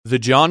The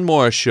John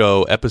Morris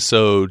Show,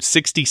 episode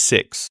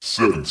 66.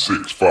 7,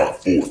 6, 5,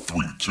 4,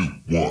 3, 2,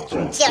 1. You'll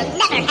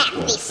never have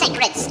the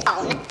sacred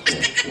stone.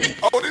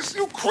 Oh, this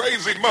you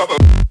crazy mother.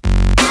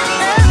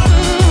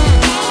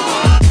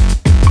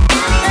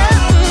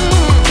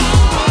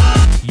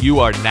 You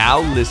are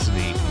now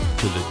listening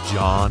to the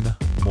John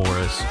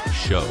Morris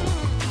Show.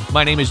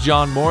 My name is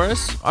John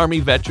Morris, Army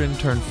veteran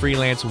turned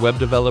freelance web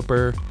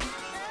developer,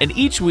 and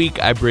each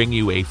week I bring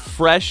you a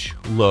fresh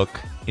look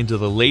into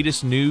the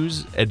latest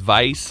news,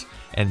 advice,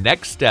 and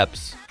next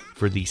steps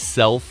for the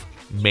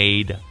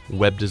self-made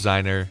web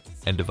designer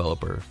and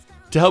developer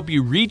to help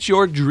you reach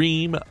your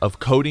dream of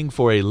coding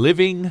for a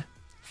living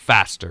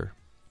faster.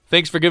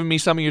 Thanks for giving me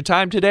some of your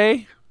time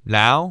today.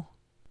 Now,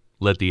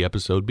 let the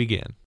episode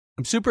begin.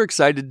 I'm super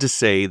excited to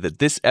say that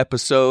this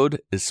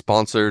episode is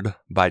sponsored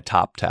by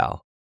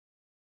TopTal.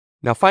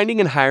 Now, finding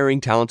and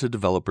hiring talented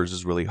developers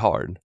is really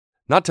hard.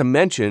 Not to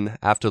mention,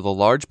 after the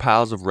large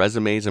piles of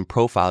resumes and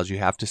profiles you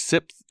have to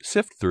sift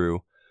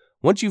through,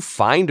 once you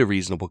find a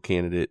reasonable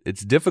candidate,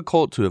 it's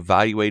difficult to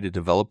evaluate a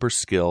developer's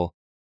skill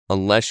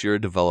unless you're a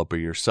developer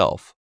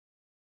yourself.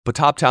 But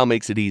TopTal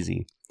makes it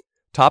easy.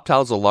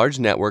 TopTal is a large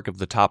network of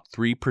the top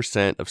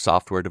 3% of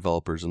software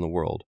developers in the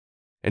world.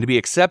 And to be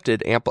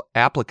accepted,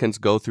 applicants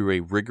go through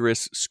a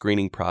rigorous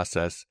screening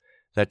process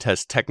that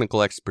tests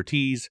technical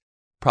expertise,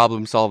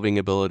 problem-solving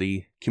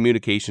ability,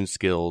 communication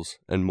skills,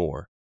 and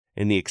more.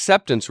 And the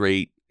acceptance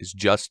rate is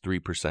just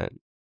 3%.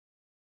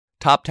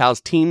 TopTal's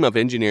team of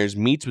engineers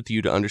meets with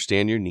you to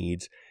understand your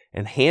needs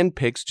and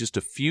handpicks just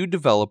a few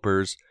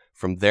developers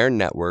from their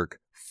network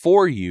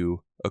for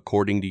you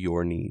according to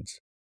your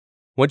needs.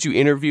 Once you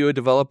interview a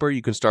developer,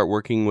 you can start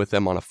working with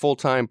them on a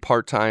full-time,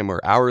 part-time,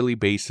 or hourly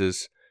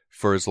basis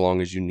for as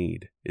long as you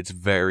need. It's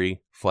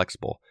very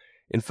flexible.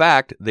 In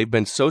fact, they've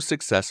been so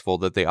successful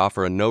that they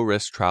offer a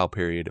no-risk trial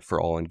period for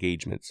all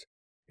engagements.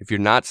 If you're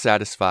not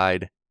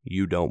satisfied,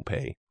 you don't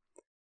pay.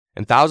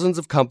 And thousands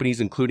of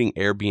companies, including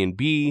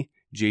Airbnb,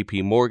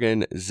 JP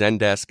Morgan,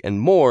 Zendesk, and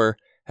more,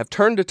 have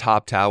turned to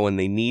TopTal when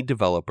they need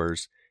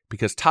developers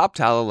because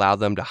TopTal allow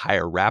them to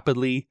hire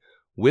rapidly,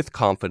 with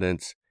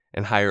confidence,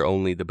 and hire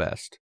only the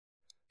best.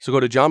 So go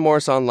to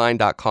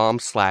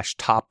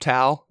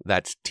johnmorrisonline.com/TopTal,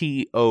 that's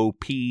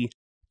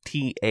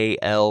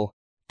TOPTAL,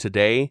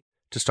 today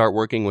to start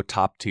working with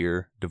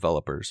top-tier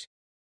developers.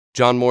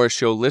 John Morris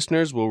Show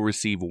listeners will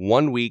receive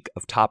 1 week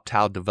of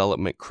TopTal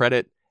development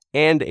credit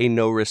and a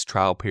no-risk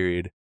trial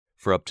period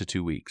for up to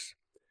 2 weeks.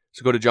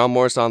 So go to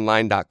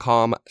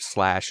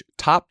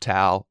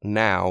johnmorrisonline.com/TopTal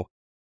now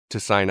to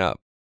sign up.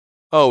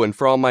 Oh, and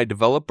for all my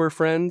developer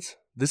friends,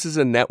 this is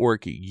a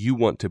network you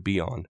want to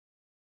be on.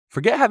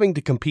 Forget having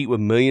to compete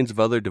with millions of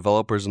other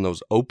developers in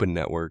those open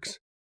networks.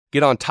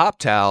 Get on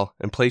TopTal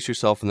and place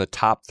yourself in the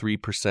top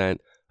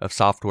 3% of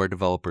software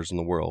developers in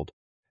the world,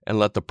 and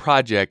let the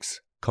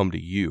projects come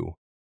to you.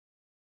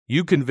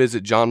 You can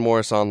visit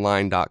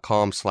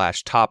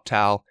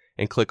johnmorrisonline.com/TopTal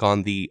and click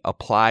on the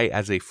Apply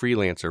as a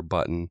Freelancer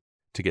button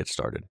to get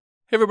started.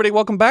 Hey everybody,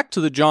 welcome back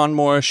to the John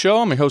Morris Show.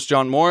 I'm your host,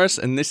 John Morris,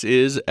 and this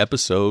is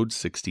episode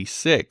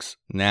 66.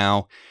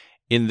 Now,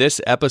 in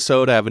this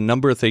episode, I have a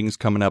number of things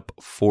coming up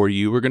for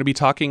you. We're going to be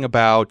talking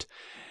about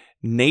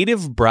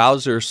native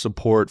browser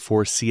support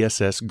for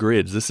CSS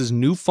grids. This is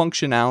new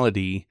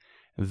functionality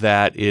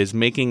that is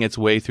making its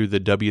way through the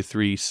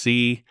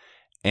W3C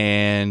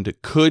and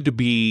could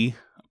be,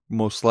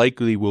 most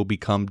likely will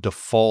become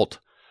default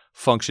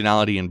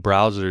functionality in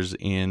browsers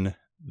in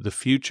the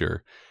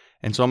future.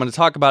 And so I'm going to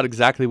talk about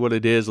exactly what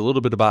it is, a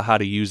little bit about how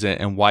to use it,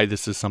 and why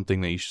this is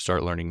something that you should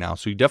start learning now.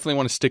 So you definitely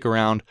want to stick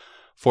around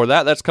for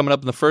that. That's coming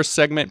up in the first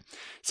segment.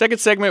 Second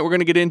segment, we're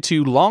going to get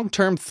into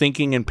long-term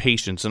thinking and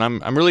patience. And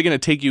I'm really going to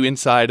take you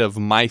inside of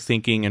my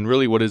thinking and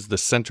really what is the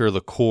center of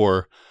the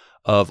core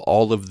of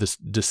all of this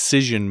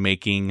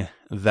decision-making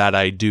that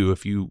I do.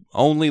 If you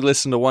only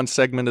listen to one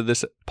segment of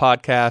this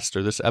podcast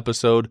or this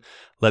episode,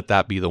 let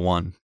that be the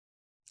one.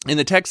 In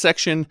the tech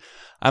section,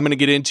 I'm going to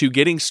get into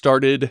getting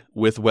started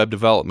with web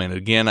development.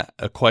 Again,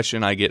 a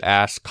question I get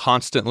asked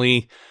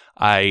constantly.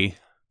 I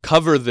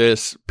cover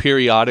this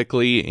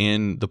periodically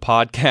in the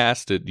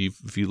podcast.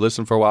 If you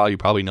listen for a while, you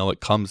probably know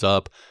it comes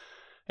up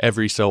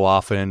every so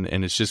often,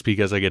 and it's just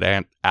because I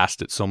get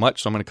asked it so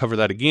much. So I'm going to cover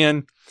that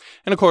again.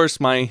 And of course,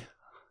 my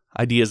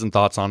ideas and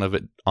thoughts on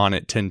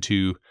it tend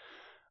to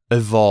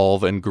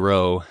evolve and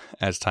grow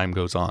as time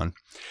goes on.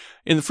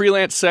 In the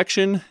freelance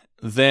section,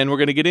 then we're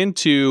going to get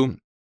into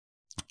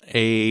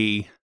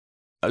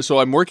so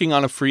I'm working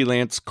on a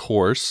freelance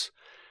course.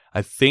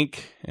 I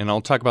think, and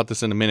I'll talk about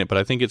this in a minute, but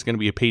I think it's going to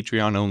be a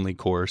Patreon-only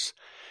course.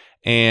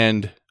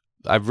 And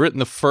I've written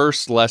the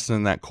first lesson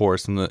in that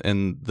course, and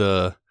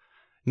the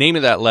name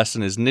of that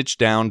lesson is Niche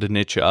Down to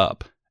Niche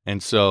Up.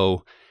 And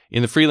so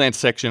in the freelance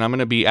section, I'm going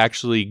to be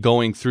actually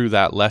going through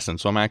that lesson.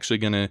 So I'm actually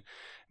going to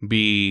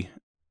be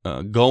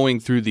going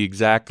through the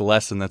exact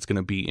lesson that's going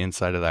to be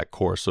inside of that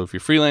course. So if you're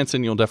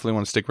freelancing, you'll definitely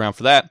want to stick around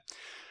for that.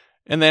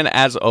 And then,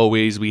 as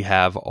always, we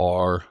have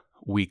our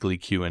weekly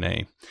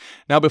Q&A.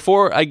 Now,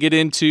 before I get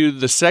into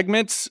the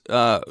segments,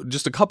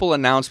 just a couple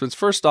announcements.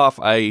 First off,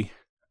 I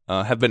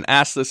have been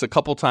asked this a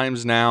couple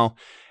times now,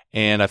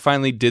 and I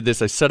finally did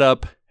this. I set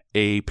up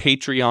a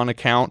Patreon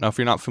account. Now, if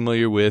you're not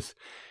familiar with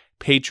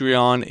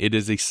Patreon, it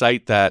is a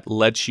site that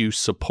lets you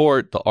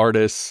support the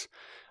artists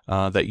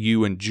that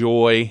you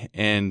enjoy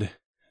and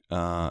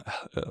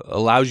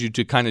allows you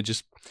to kind of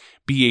just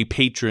be a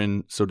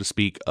patron, so to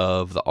speak,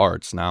 of the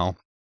arts. Now,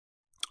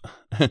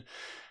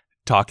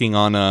 talking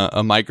on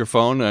a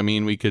microphone, I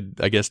mean, we could,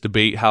 I guess,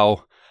 debate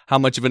how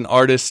much of an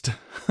artist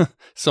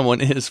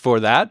someone is for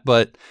that,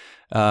 but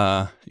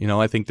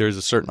I think there's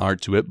a certain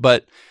art to it.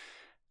 But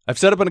I've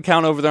set up an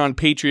account over there on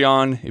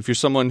Patreon. If you're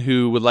someone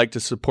who would like to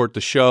support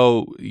the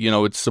show,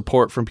 it's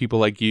support from people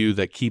like you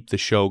that keep the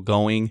show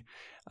going.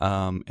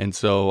 And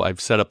so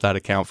I've set up that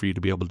account for you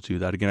to be able to do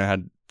that. Again, I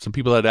had some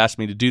people that asked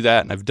me to do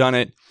that, and I've done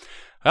it.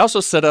 I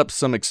also set up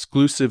some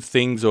exclusive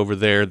things over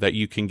there that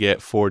you can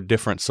get for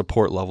different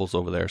support levels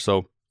over there.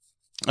 So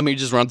let me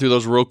just run through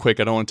those real quick.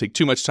 I don't want to take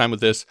too much time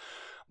with this.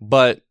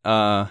 But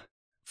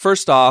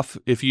first off,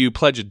 if you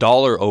pledge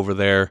 $1 over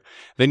there,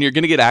 then you're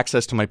going to get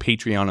access to my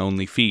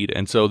Patreon-only feed.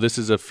 And so this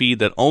is a feed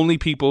that only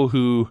people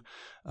who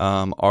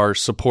are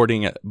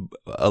supporting at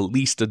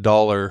least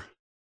 $1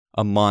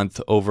 a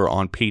month over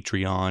on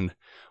Patreon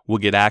will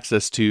get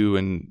access to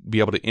and be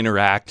able to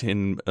interact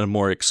in a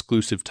more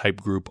exclusive type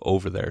group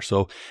over there.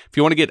 So if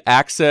you want to get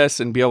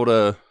access and be able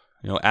to,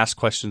 ask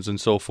questions and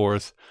so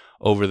forth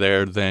over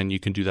there, then you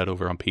can do that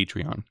over on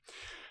Patreon.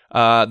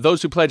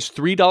 Those who pledge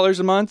 $3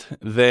 a month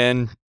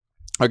then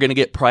are going to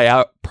get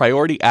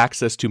priority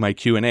access to my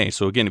Q&A.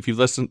 So again, if you've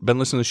been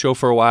listening to the show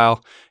for a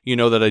while, you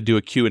know that I do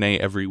a Q&A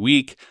every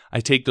week.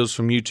 I take those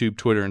from YouTube,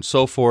 Twitter, and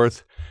so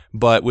forth.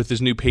 But with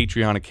this new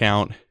Patreon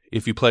account,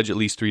 if you pledge at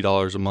least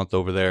 $3 a month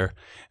over there,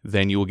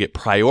 then you will get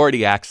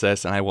priority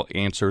access, and I will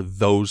answer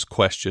those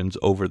questions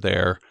over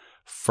there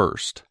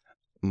first.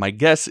 My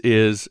guess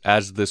is,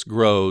 as this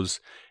grows,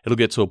 it'll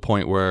get to a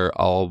point where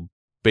I'll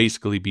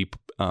basically be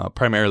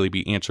primarily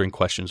be answering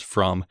questions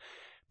from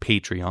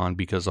Patreon,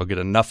 because I'll get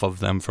enough of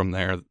them from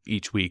there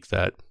each week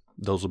that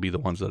those will be the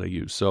ones that I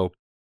use. So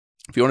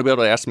if you want to be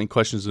able to ask me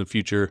questions in the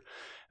future,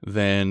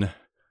 then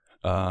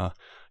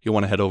you'll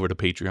want to head over to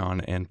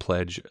Patreon and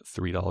pledge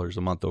 $3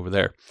 a month over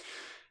there.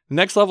 The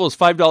next level is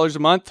 $5 a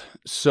month.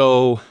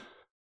 So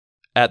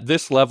at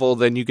this level,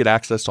 then you get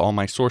access to all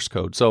my source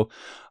code. So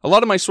a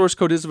lot of my source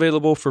code is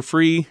available for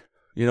free.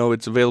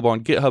 It's available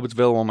on GitHub. It's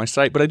available on my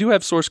site. But I do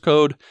have source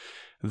code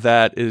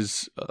that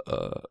is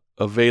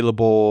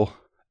available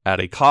at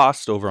a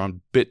cost over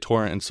on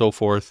BitTorrent and so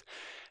forth.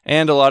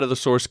 And a lot of the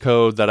source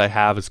code that I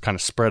have is kind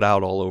of spread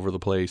out all over the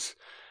place.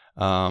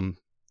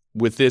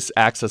 With this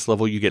access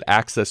level, you get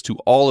access to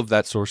all of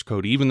that source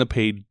code, even the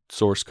paid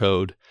source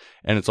code,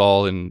 and it's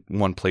all in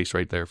one place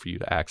right there for you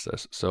to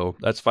access. So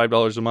that's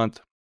 $5 a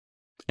month.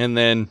 And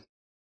then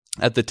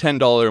at the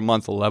 $10 a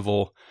month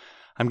level,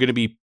 I'm going to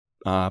be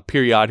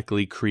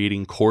periodically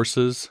creating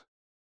courses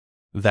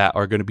that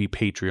are going to be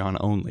Patreon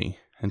only.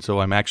 And so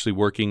I'm actually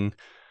working,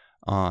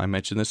 I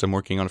mentioned this, I'm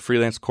working on a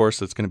freelance course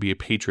that's going to be a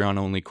Patreon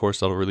only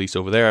course that'll release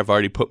over there. I've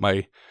already put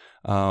my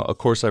a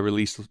course I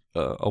released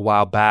a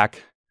while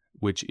back,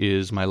 which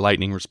is my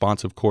Lightning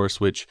Responsive course,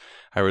 which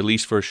I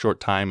released for a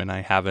short time and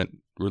I haven't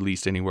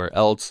released anywhere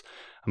else.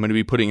 I'm going to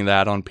be putting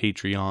that on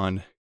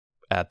Patreon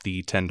at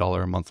the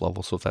 $10 a month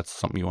level, so if that's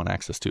something you want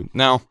access to.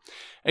 Now,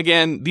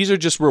 again, these are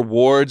just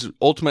rewards.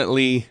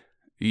 Ultimately,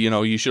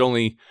 you should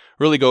only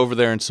really go over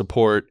there and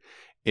support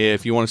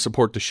if you want to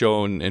support the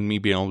show and me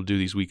being able to do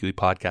these weekly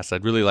podcasts.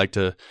 I'd really like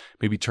to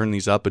maybe turn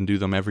these up and do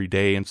them every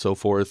day and so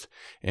forth.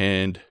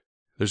 And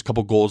there's a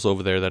couple goals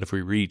over there that if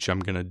we reach, I'm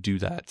going to do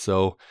that.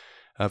 So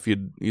if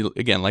you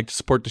again like to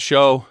support the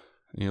show,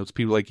 it's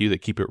people like you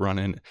that keep it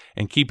running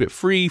and keep it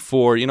free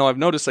for, I've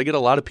noticed I get a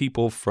lot of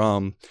people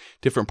from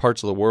different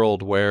parts of the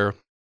world where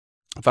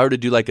if I were to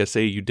do like a,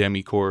 say,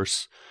 Udemy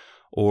course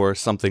or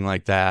something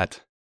like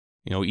that,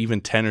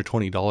 even $10 or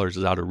 $20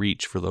 is out of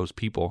reach for those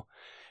people.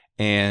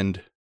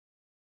 And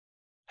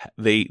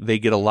they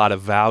get a lot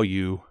of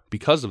value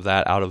because of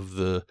that out of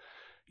the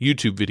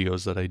YouTube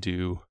videos that I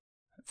do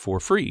for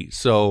free.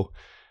 So,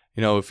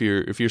 if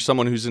you're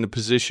someone who's in a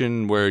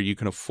position where you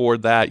can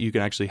afford that, you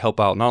can actually help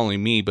out not only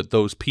me, but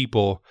those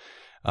people,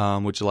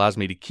 which allows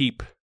me to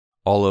keep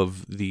all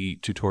of the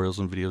tutorials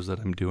and videos that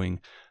I'm doing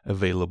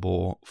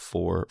available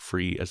for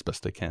free as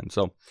best I can.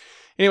 So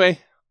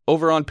anyway,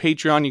 over on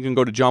Patreon, you can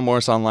go to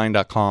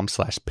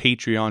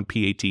johnmorrisonline.com/Patreon,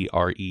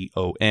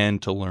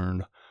 Patreon, to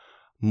learn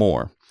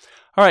more.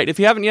 All right, if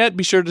you haven't yet,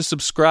 be sure to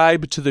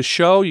subscribe to the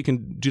show. You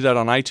can do that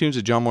on iTunes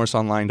at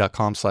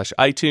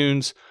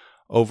johnmorrisonline.com/iTunes.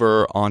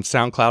 Over on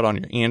SoundCloud on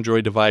your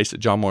Android device at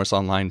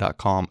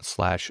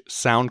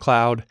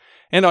johnmorrisonline.com/SoundCloud,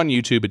 and on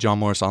YouTube at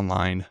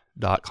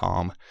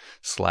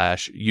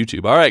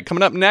johnmorrisonline.com/YouTube. All right,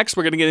 coming up next,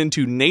 we're going to get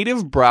into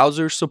native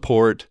browser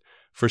support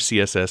for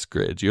CSS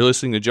grids. You're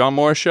listening to John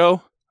Morris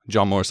Show,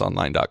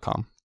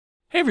 johnmorrisonline.com.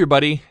 Hey,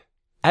 everybody.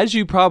 As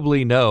you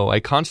probably know,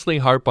 I constantly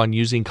harp on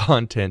using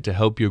content to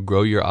help you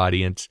grow your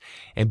audience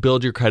and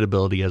build your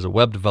credibility as a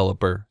web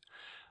developer.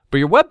 But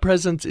your web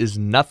presence is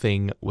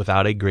nothing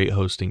without a great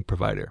hosting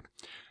provider.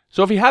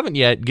 So if you haven't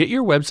yet, get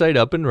your website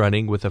up and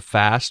running with a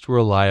fast,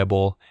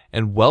 reliable,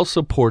 and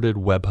well-supported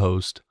web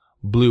host,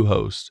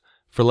 Bluehost,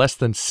 for less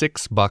than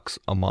 $6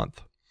 a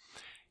month.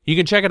 You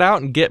can check it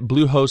out and get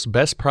Bluehost's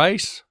best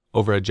price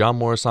over at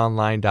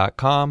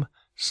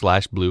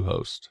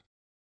johnmorrisonline.com/Bluehost.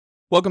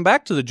 Welcome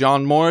back to the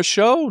John Morris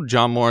Show,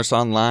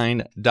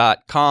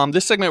 johnmorrisonline.com.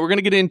 This segment, we're going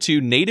to get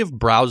into native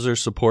browser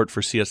support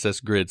for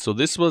CSS Grid. So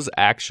this was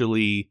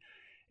actually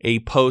a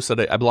post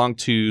that I belong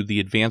to the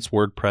Advanced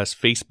WordPress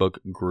Facebook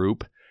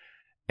group,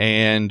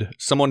 and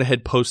someone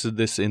had posted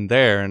this in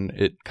there, and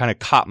it kind of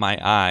caught my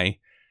eye.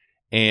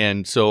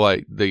 And so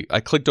I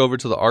clicked over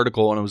to the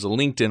article, and it was a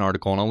LinkedIn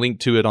article, and I'll link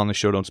to it on the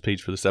show notes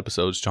page for this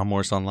episode. It's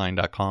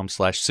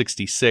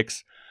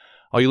johnmorrisonline.com/66.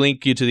 I'll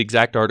link you to the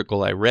exact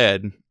article I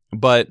read,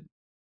 but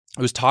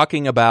it was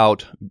talking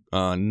about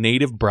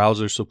native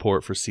browser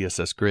support for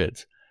CSS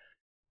grids.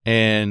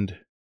 And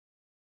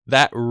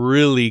that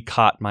really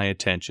caught my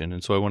attention,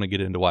 and so I want to get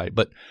into why.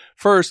 But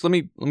first, let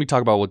me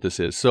talk about what this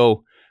is.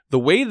 So the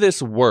way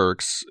this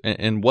works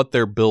and what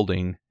they're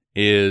building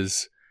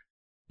is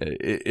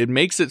it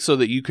makes it so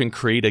that you can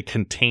create a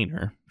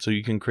container. So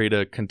you can create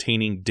a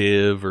containing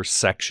div or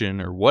section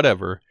or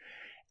whatever,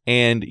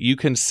 and you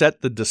can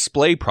set the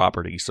display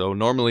property. So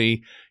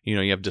normally, you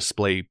have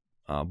display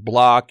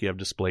block, you have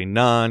display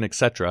none,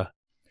 etc.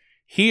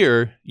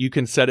 Here, you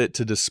can set it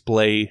to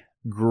display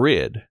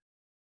grid.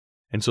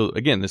 And so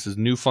again, this is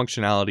new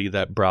functionality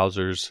that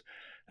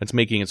that's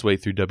making its way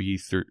through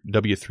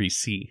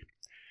W3C.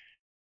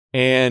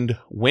 And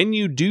when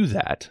you do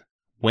that,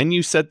 when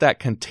you set that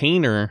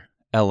container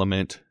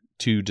element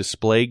to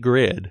display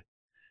grid,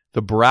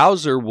 the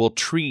browser will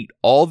treat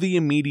all the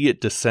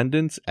immediate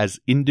descendants as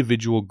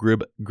individual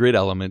grid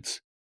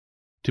elements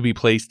to be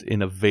placed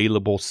in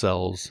available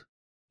cells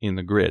in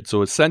the grid.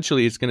 So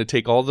essentially, it's going to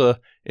take all the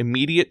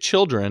immediate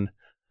children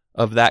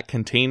of that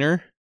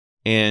container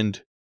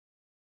and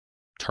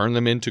turn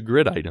them into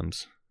grid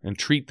items and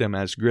treat them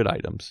as grid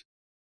items.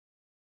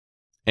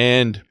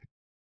 And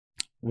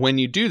when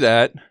you do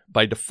that,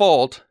 by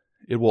default,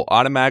 it will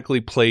automatically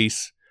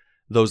place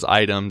those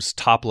items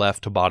top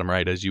left to bottom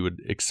right, as you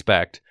would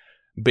expect,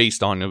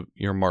 based on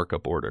your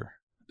markup order.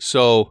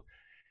 So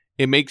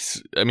it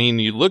makes,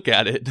 you look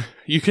at it,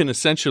 you can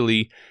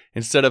essentially,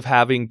 instead of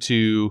having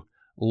to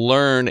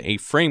learn a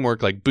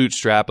framework like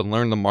Bootstrap and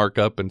learn the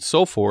markup and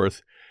so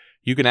forth,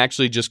 you can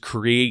actually just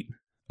create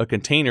a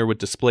container with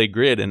display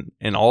grid and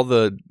all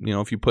the,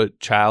 if you put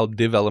child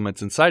div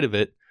elements inside of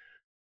it,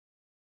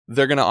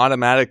 they're going to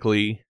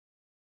automatically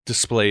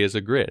display as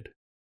a grid.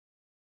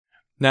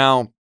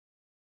 Now,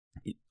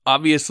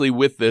 obviously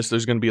with this,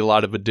 there's going to be a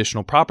lot of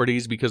additional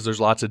properties because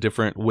there's lots of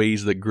different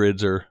ways that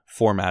grids are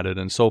formatted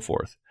and so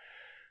forth.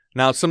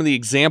 Now, some of the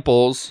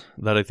examples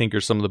that I think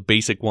are some of the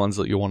basic ones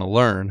that you want to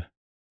learn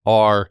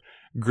are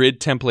grid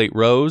template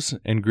rows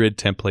and grid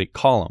template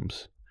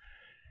columns.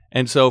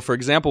 And so, for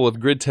example,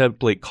 with grid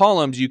template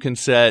columns, you can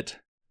set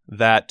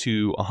that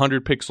to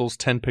 100 pixels,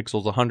 10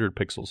 pixels, 100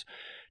 pixels.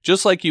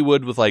 Just like you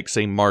would with, like,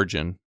 say,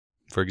 margin,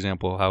 for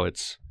example, how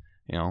it's,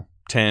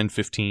 10,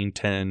 15,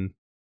 10,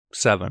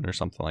 7 or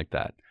something like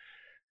that.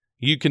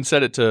 You can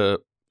set it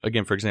to,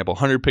 again, for example,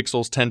 100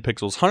 pixels, 10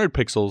 pixels, 100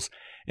 pixels,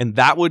 and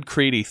that would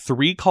create a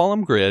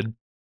 3-column grid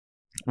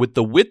with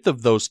the width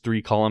of those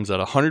 3 columns at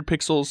 100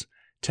 pixels,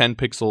 10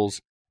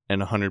 pixels, and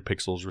 100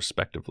 pixels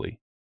respectively.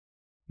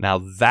 Now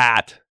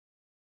that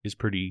is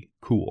pretty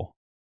cool.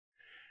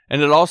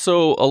 And it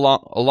also,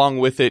 along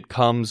with it,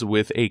 comes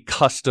with a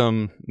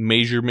custom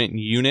measurement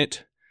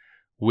unit,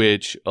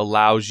 which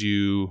allows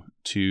you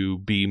to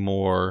be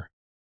more,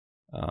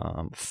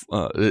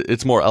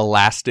 it's more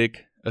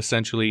elastic,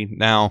 essentially.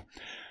 Now,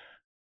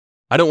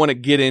 I don't want to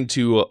get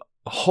into a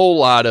whole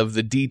lot of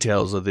the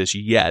details of this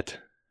yet,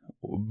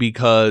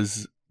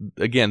 because,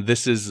 again,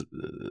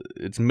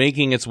 it's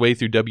making its way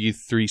through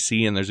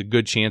W3C, and there's a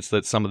good chance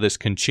that some of this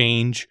can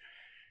change.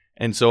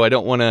 And so I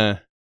don't want to,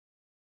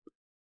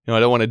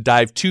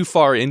 dive too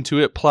far into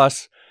it.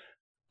 Plus,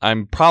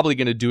 I'm probably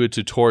going to do a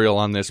tutorial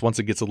on this once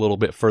it gets a little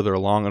bit further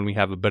along and we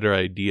have a better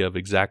idea of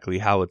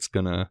exactly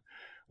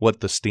what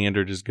the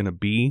standard is going to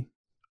be.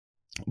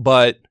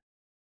 But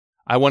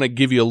I want to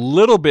give you a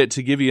little bit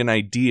to give you an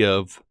idea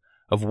of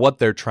what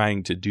they're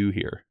trying to do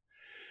here.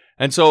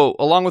 And so,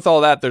 along with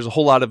all that, there's a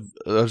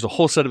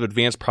whole set of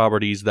advanced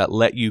properties that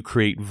let you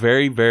create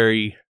very,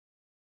 very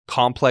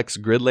complex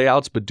grid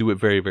layouts, but do it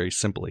very, very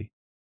simply.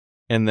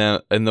 And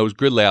those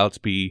grid layouts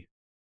be,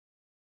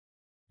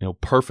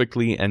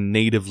 perfectly and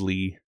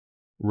natively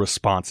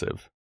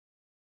responsive.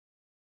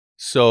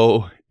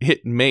 So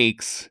it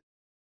makes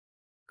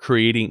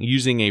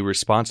using a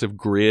responsive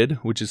grid,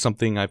 which is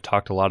something I've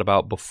talked a lot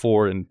about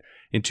before in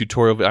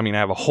tutorial. I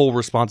have a whole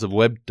responsive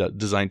web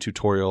design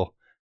tutorial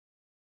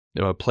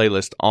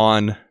playlist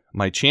on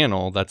my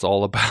channel that's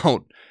all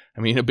about,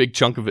 a big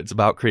chunk of it's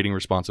about creating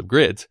responsive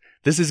grids.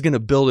 This is going to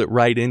build it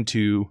right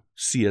into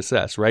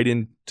CSS, right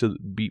into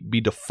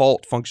be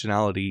default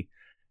functionality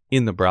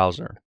in the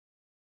browser.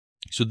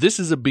 So this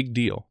is a big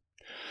deal.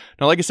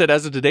 Now, like I said,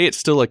 as of today, it's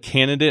still a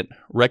candidate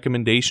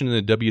recommendation in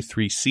the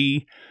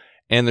W3C,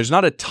 And there's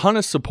not a ton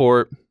of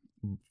support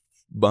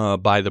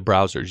by the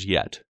browsers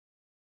yet.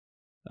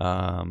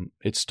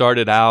 It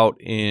started out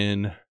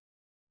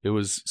it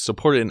was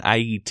supported in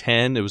IE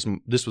 10.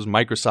 This was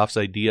Microsoft's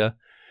idea.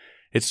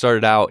 It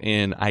started out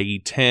in IE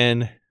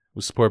 10,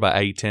 was supported by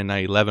IE 10,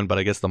 IE 11, but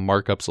I guess the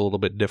markup's a little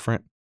bit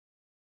different.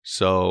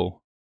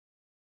 So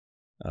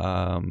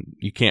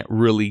you can't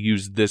really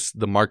use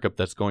the markup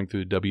that's going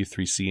through the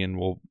W3C, and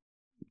will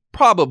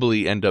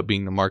probably end up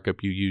being the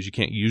markup you use. You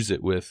can't use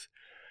it with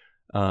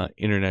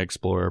Internet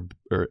Explorer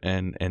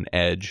and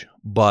Edge,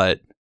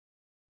 but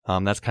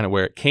that's kind of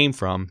where it came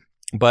from.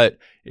 But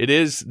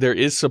there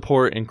is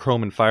support in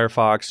Chrome and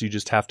Firefox. You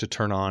just have to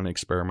turn on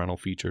experimental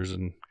features,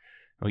 and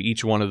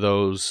each one of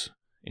those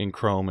in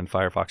Chrome and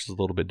Firefox is a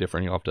little bit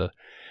different. You'll have to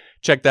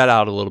check that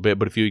out a little bit.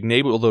 But if you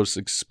enable those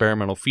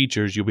experimental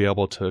features, you'll be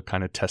able to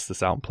kind of test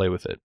this out and play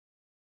with it.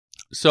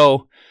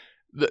 So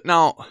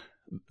now,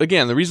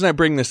 again, the reason I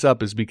bring this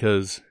up is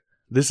because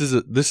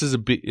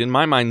in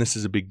my mind, this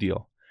is a big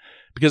deal.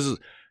 Because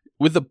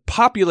with the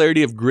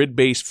popularity of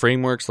grid-based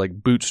frameworks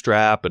like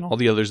Bootstrap and all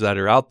the others that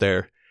are out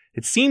there,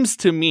 it seems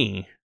to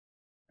me,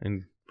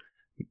 and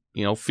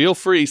feel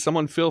free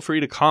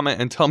to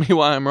comment and tell me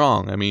why I'm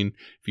wrong. I mean,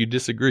 if you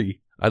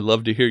disagree, I'd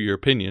love to hear your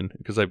opinion,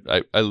 because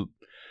I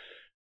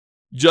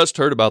just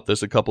heard about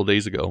this a couple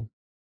days ago.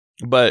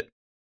 But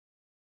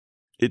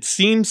it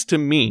seems to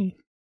me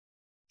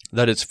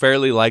that it's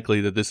fairly likely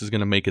that this is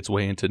going to make its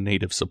way into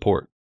native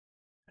support.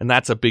 And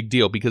that's a big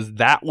deal, because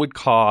that would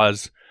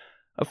cause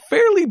a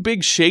fairly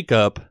big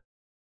shakeup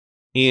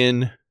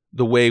in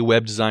the way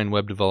web design,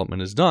 web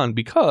development is done,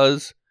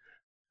 because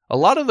a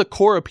lot of the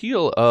core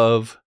appeal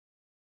of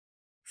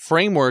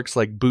frameworks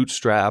like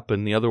Bootstrap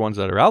and the other ones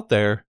that are out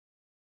there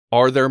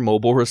are their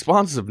mobile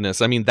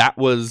responsiveness. I mean,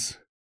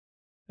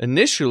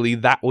 initially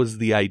that was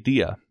the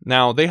idea.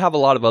 Now, they have a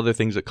lot of other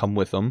things that come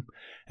with them,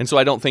 and so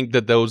I don't think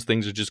that those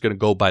things are just going to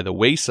go by the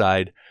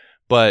wayside,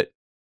 but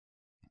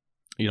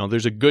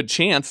there's a good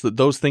chance that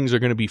those things are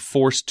going to be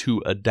forced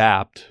to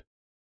adapt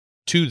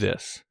to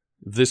this.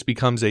 If this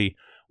becomes a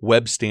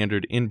web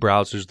standard in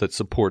browsers that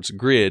supports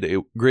grids,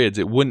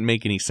 it wouldn't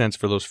make any sense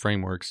for those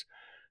frameworks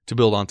to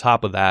build on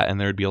top of that, and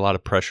there'd be a lot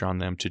of pressure on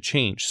them to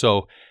change.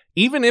 So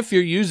even if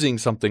you're using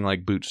something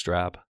like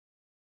Bootstrap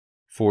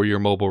for your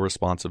mobile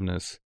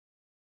responsiveness,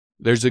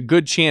 there's a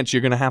good chance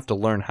you're going to have to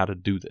learn how to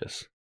do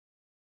this.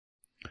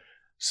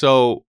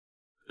 So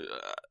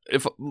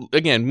if,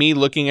 again, me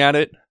looking at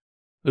it,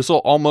 this will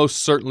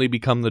almost certainly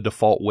become the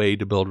default way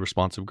to build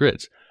responsive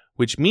grids,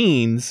 which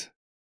means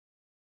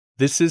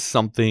this is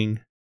something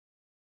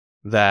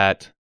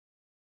that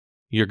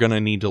you're going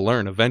to need to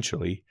learn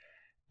eventually,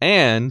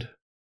 and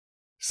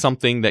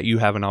something that you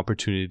have an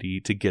opportunity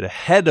to get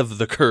ahead of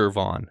the curve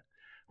on,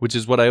 which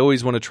is what I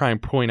always want to try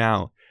and point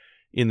out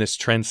in this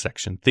trend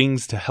section.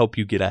 Things to help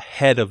you get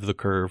ahead of the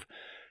curve,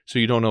 so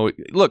you don't know.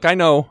 Look, I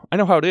know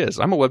how it is.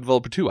 I'm a web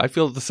developer too. I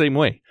feel the same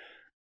way.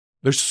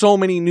 There's so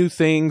many new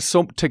things.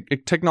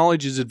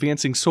 Technology is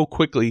advancing so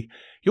quickly.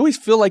 You always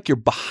feel like you're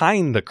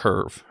behind the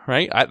curve,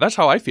 right? That's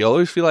how I feel. I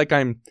always feel like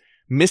I'm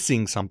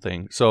missing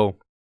something. So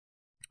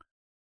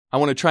I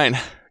want to try and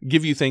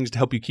give you things to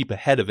help you keep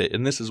ahead of it.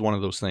 And this is one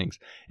of those things.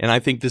 And I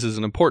think this is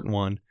an important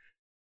one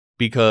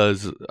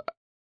because,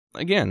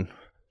 again,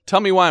 tell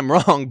me why I'm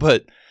wrong,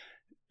 but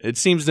it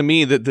seems to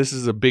me that this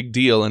is a big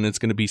deal, and it's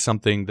going to be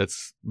something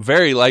that's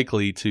very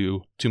likely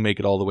to make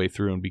it all the way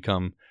through and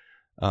become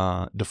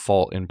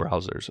default in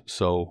browsers.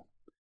 So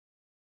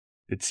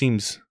it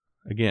seems,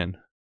 again,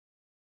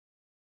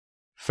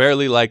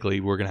 fairly likely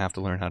we're going to have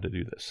to learn how to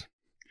do this.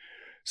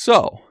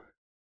 So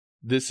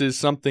this is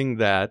something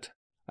that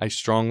I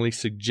strongly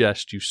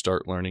suggest you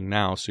start learning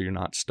now, so you're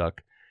not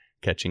stuck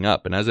catching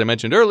up. And as I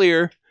mentioned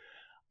earlier,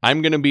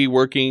 I'm going to be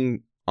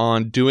working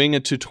on doing a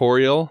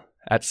tutorial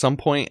at some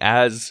point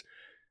as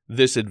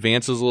this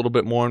advances a little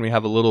bit more and we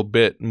have a little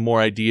bit more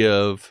idea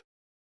of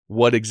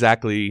what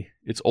exactly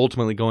it's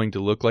ultimately going to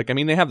look like. I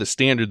mean, they have the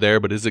standard there,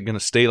 but is it going to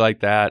stay like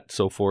that?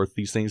 So forth.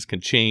 These things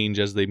can change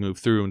as they move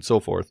through and so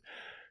forth.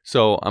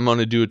 So I'm going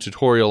to do a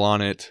tutorial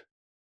on it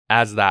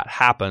as that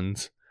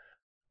happens.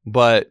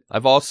 But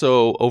I've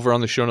also, over on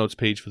the show notes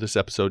page for this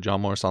episode,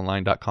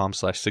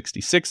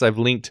 johnmorrisonline.com/66, I've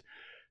linked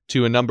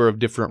to a number of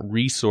different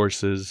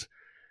resources.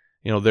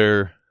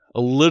 They're a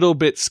little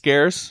bit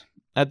scarce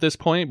at this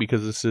point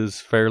because this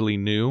is fairly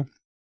new,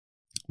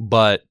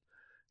 but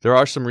there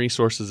are some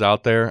resources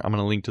out there. I'm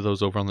going to link to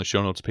those over on the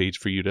show notes page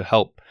for you to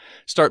help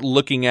start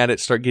looking at it,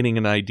 start getting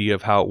an idea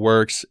of how it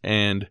works.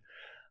 And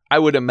I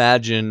would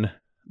imagine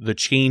the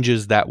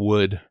changes that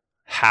would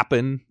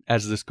happen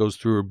as this goes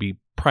through would be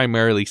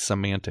primarily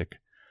semantic.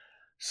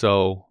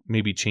 So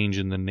maybe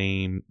changing the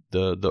name,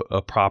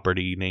 a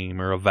property name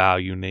or a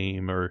value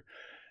name, or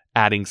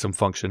adding some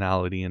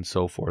functionality and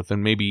so forth,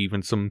 and maybe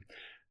even some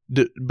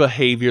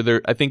behavior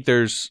there. I think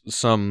there's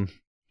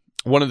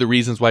one of the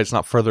reasons why it's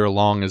not further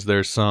along is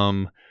there's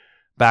some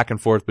back and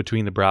forth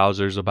between the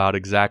browsers about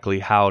exactly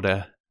how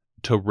to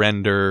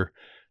render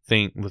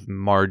things with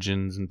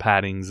margins and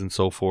paddings and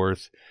so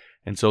forth.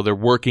 And so they're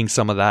working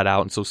some of that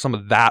out. And so some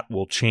of that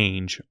will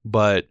change,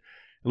 but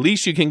at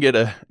least you can get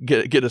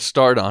a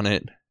start on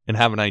it and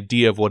have an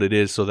idea of what it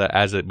is, so that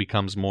as it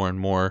becomes more and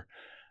more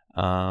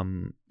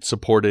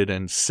supported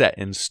and set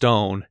in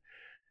stone,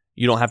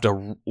 you don't have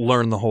to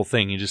learn the whole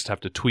thing. You just have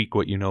to tweak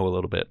what you know a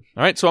little bit.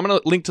 All right, so I'm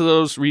going to link to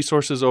those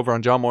resources over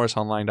on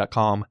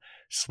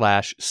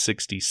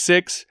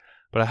johnmorrisonline.com/66.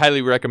 But I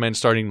highly recommend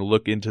starting to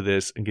look into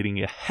this and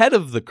getting ahead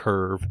of the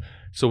curve,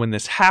 so when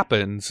this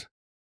happens,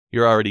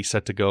 you're already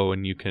set to go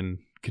and you can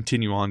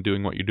continue on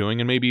doing what you're doing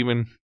and maybe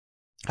even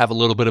have a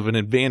little bit of an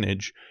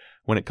advantage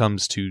when it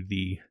comes to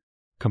the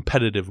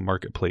competitive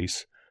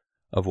marketplace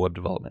of web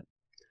development.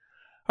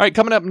 All right,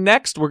 coming up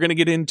next, we're going to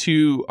get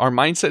into our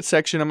mindset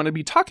section. I'm going to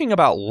be talking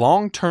about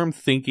long-term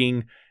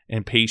thinking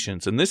and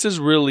patience. And this is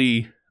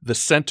really the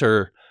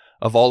center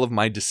of all of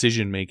my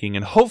decision making,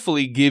 and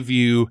hopefully give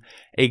you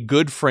a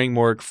good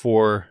framework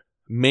for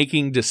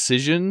making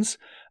decisions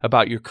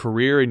about your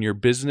career and your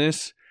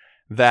business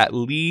that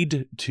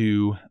lead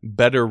to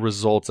better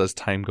results as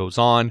time goes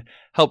on.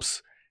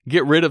 Helps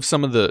get rid of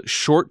some of the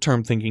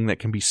short-term thinking that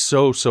can be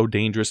so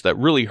dangerous, that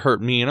really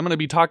hurt me. And I'm going to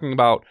be talking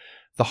about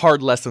the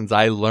hard lessons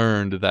I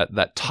learned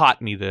that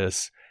taught me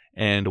this,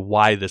 and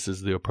why this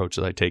is the approach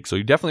that I take. So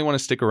you definitely want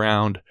to stick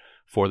around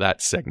for that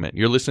segment.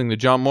 You're listening to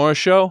John Morris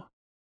Show,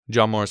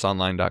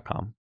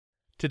 johnmorrisonline.com.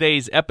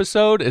 Today's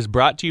episode is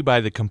brought to you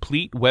by the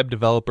Complete Web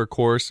Developer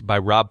course by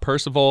Rob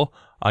Percival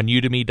on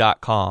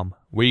udemy.com,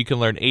 where you can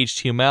learn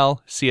HTML,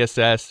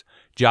 CSS,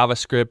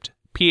 JavaScript,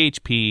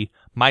 PHP,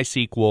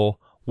 MySQL,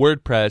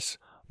 WordPress,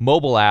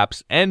 mobile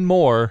apps, and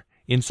more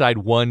inside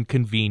one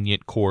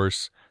convenient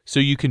course, so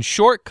you can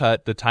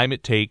shortcut the time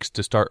it takes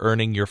to start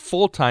earning your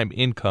full-time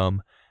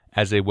income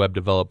as a web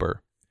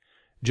developer.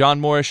 John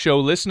Morris Show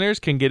listeners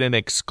can get an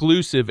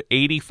exclusive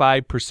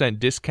 85%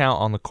 discount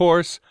on the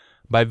course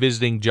by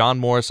visiting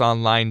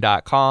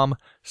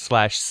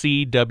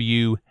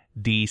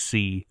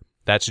johnmorrisonline.com/CWDC.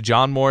 That's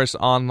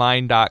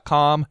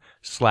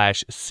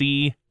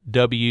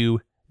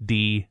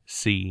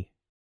johnmorrisonline.com/CWDC.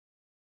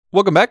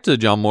 Welcome back to the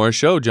John Morris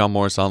Show,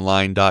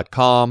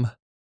 johnmorrisonline.com.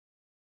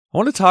 I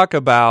want to talk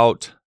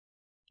about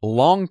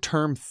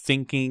long-term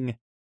thinking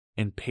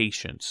and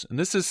patience. And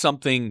this is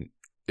something,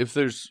 if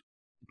there's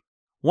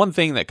one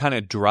thing that kind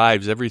of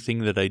drives everything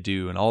that I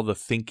do and all the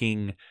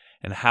thinking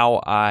and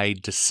how I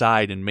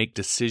decide and make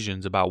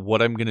decisions about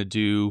what I'm going to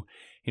do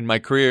in my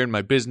career, in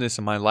my business,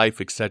 in my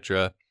life,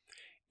 etc.,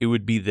 it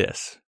would be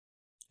this.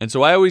 And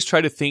so I always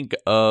try to think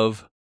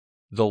of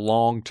the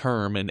long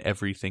term in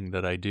everything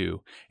that I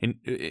do. In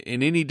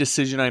any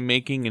decision I'm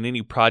making, in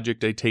any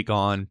project I take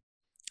on,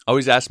 I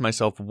always ask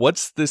myself,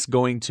 what's this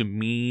going to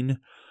mean,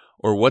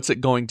 or what's it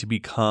going to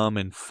become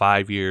in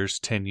 5 years,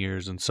 10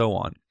 years, and so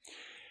on.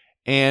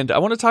 And I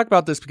want to talk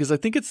about this because I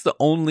think it's the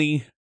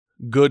only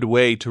good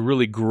way to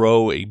really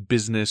grow a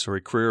business or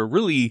a career, or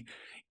really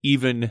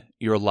even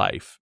your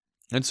life.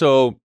 And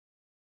so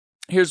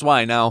here's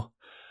why. Now,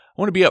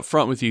 I want to be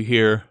upfront with you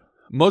here.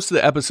 Most of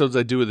the episodes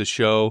I do of the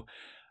show,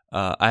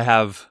 I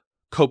have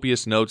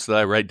copious notes that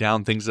I write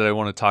down, things that I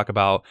want to talk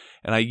about,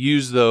 and I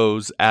use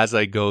those as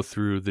I go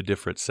through the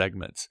different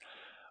segments.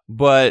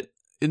 But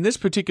in this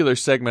particular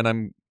segment,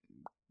 I'm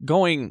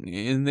going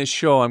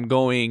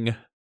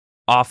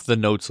off the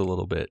notes a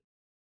little bit.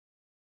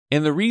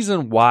 And the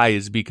reason why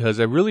is because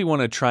I really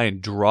want to try and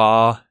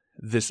draw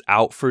this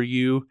out for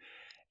you,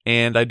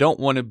 and I don't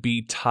want to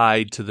be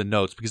tied to the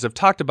notes, because I've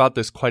talked about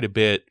this quite a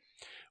bit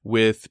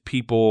with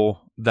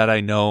people that I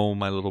know,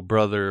 my little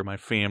brother, my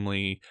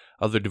family,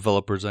 other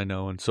developers I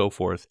know, and so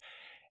forth.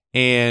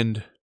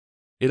 And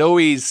it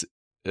always,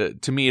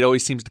 to me, it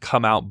always seems to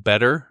come out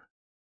better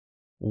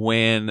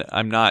when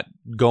I'm not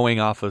going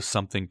off of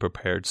something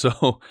prepared.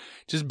 So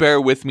just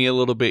bear with me a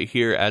little bit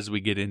here as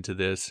we get into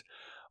this.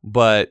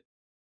 But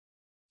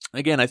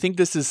again, I think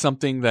this is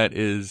something that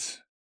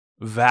is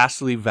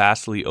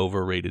vastly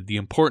overrated. The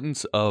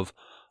importance of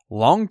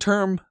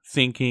long-term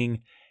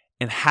thinking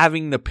and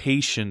having the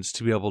patience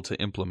to be able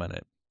to implement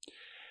it.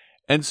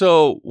 And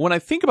so when I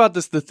think about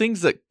this, the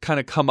things that kind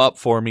of come up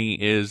for me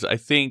is, I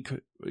think,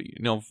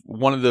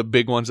 one of the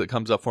big ones that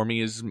comes up for me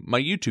is my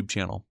YouTube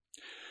channel.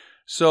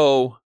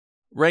 So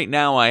right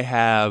now I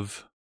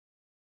have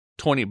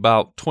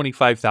about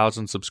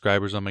 25,000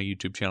 subscribers on my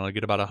YouTube channel. I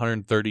get about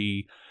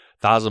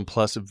 130,000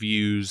 plus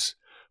views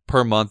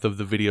per month of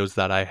the videos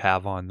that I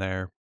have on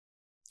there.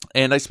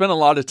 And I spend a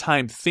lot of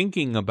time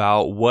thinking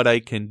about what I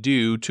can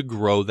do to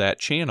grow that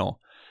channel.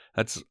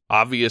 That's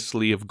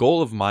obviously a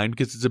goal of mine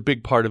because it's a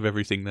big part of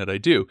everything that I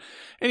do.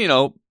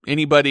 And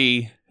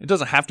anybody, it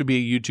doesn't have to be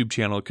a YouTube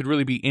channel. It could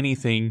really be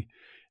anything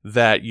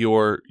that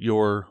you're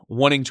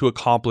wanting to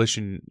accomplish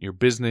in your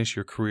business,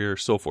 your career,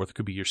 so forth. It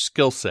could be your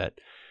skill set.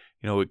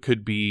 It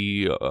could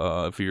be,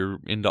 if you're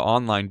into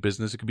online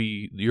business, it could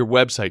be your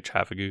website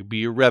traffic. It could be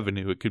your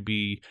revenue. It could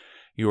be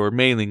your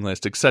mailing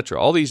list, etc.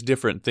 All these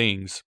different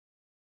things.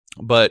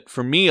 But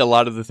for me, a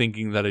lot of the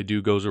thinking that I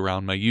do goes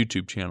around my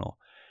YouTube channel.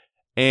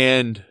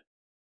 And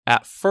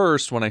at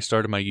first, when I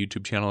started my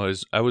YouTube channel,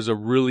 I was a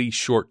really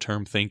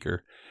short-term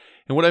thinker.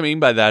 And what I mean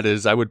by that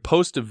is I would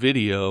post a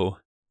video,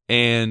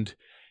 and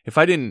if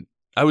I didn't,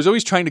 I was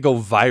always trying to go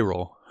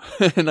viral.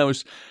 And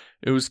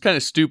it was kind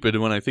of stupid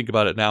when I think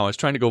about it now. I was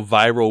trying to go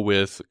viral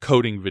with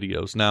coding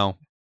videos. Now,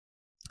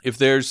 if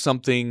there's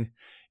something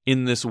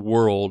in this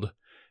world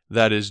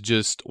that is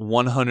just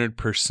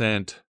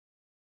 100%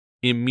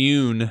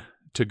 immune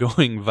to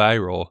going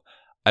viral,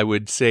 I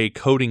would say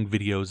coding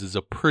videos is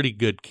a pretty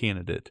good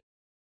candidate.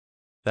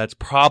 That's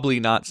probably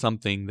not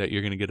something that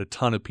you're going to get a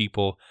ton of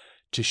people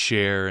to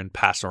share and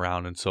pass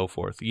around and so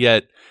forth.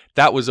 Yet,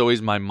 that was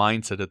always my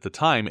mindset at the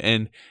time.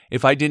 And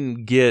if I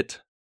didn't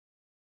get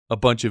a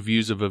bunch of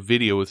views of a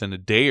video within a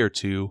day or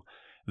two,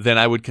 then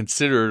I would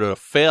consider it a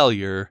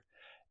failure.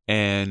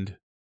 And,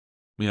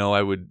 you know,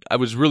 I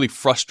was really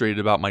frustrated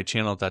about my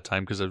channel at that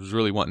time because I was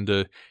really wanting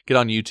to get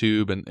on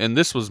YouTube. And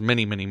this was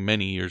many, many,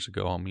 many years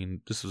ago. I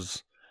mean, this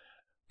was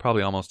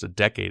probably almost a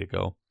decade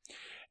ago.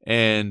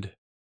 And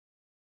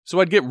so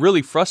I'd get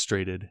really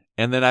frustrated,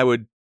 and then I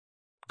would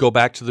go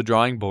back to the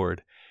drawing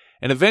board.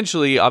 And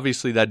eventually,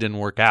 obviously, that didn't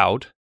work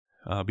out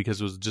because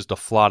it was just a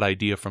flawed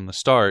idea from the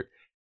start.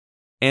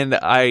 And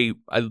I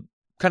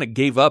kind of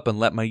gave up and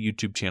let my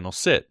YouTube channel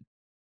sit.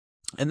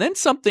 And then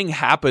something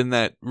happened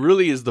that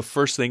really is the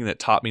first thing that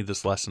taught me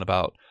this lesson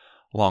about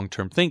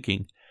long-term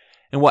thinking.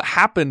 And what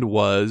happened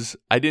was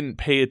I didn't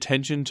pay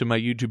attention to my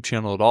YouTube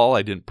channel at all.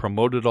 I didn't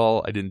promote it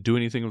all. I didn't do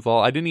anything with it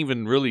all. I didn't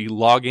even really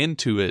log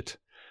into it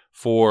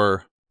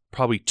for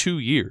probably 2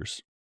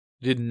 years.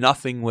 Did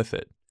nothing with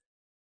it.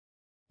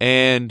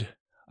 And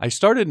I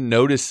started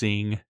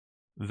noticing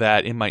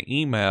that in my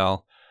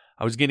email,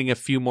 I was getting a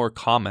few more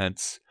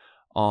comments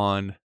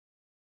on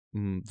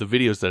the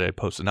videos that I had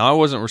posted. Now, I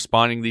wasn't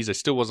responding to these. I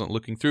still wasn't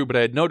looking through, but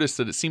I had noticed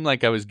that it seemed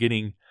like I was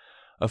getting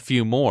a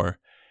few more.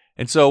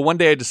 And so one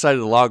day I decided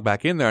to log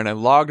back in there, and I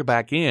logged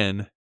back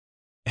in,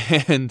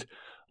 and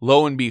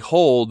lo and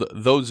behold,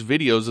 those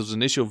videos, those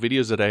initial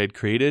videos that I had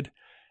created,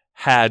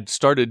 had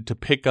started to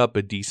pick up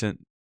a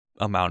decent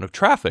amount of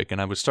traffic,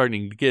 and I was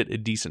starting to get a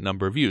decent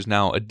number of views.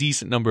 Now, a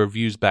decent number of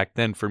views back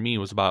then for me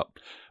was about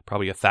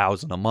probably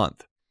 1,000 a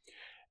month.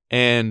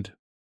 And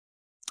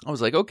I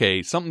was like,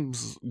 okay,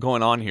 something's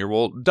going on here.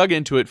 Well, dug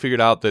into it,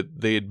 figured out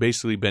that they had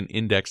basically been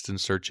indexed in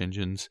search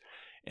engines,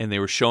 and they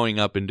were showing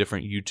up in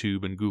different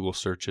YouTube and Google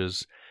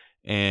searches,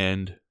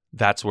 and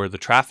that's where the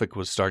traffic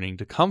was starting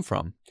to come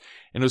from.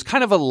 And it was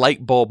kind of a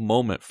light bulb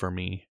moment for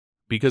me,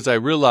 because I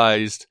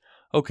realized,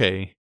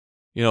 okay,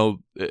 you know,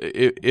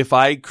 if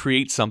I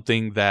create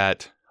something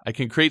that I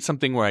can create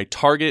something where I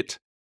target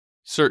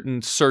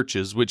certain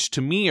searches, which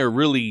to me are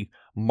really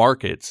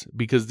markets,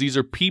 because these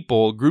are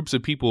people, groups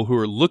of people who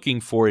are looking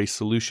for a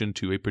solution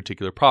to a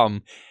particular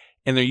problem,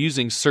 and they're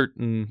using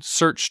certain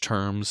search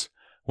terms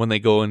when they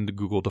go into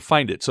Google to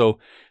find it. So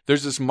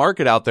there's this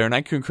market out there, and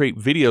I can create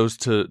videos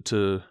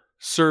to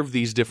serve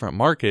these different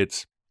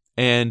markets.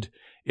 And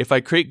if I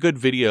create good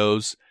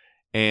videos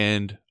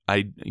and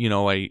I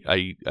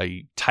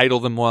title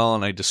them well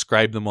and I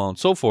describe them well and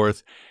so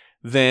forth,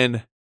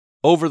 then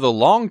over the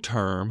long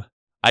term,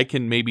 I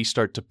can maybe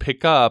start to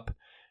pick up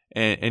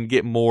and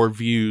get more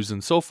views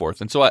and so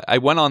forth. And so I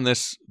went on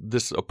this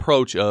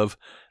approach of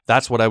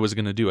that's what I was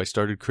going to do. I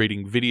started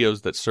creating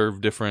videos that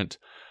serve different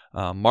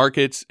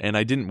markets, and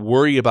I didn't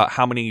worry about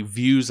how many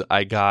views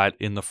I got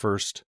in the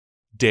first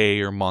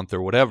day or month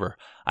or whatever.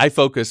 I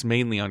focused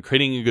mainly on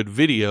creating a good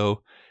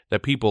video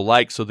that people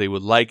like, so they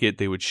would like it,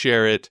 they would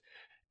share it,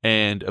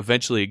 and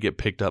eventually it get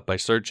picked up by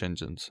search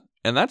engines.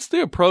 And that's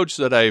the approach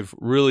that I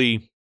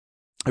really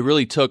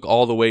took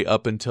all the way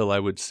up until I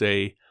would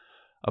say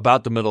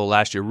about the middle of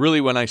last year. Really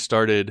when I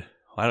started,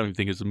 I don't even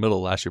think it was the middle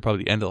of last year,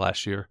 probably the end of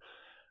last year.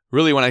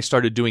 Really when I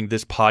started doing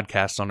this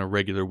podcast on a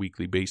regular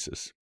weekly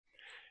basis.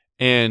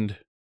 And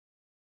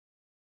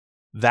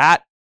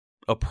that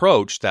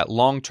approach, that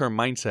long-term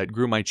mindset,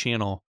 grew my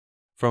channel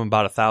from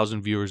about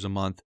 1,000 viewers a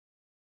month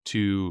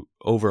to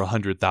over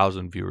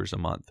 100,000 viewers a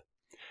month.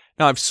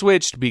 Now I've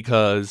switched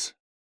because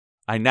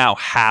I now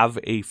have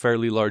a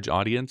fairly large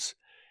audience,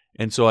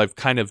 and so I've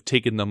kind of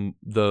taken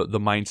the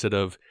mindset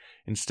of,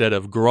 instead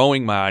of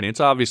growing my audience,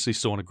 obviously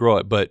still want to grow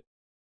it, but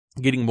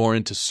getting more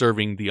into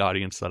serving the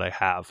audience that I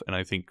have. And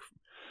I think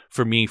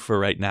for me, for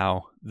right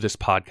now, this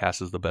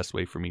podcast is the best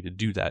way for me to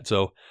do that.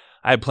 So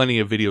I have plenty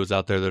of videos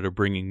out there that are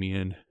bringing me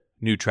in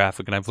new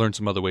traffic, and I've learned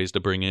some other ways to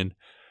bring in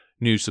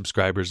new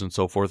subscribers and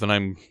so forth. And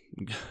I'm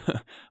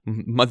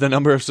the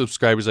number of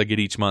subscribers I get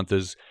each month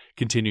is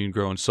continuing to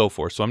grow and so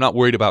forth. So I'm not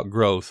worried about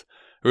growth.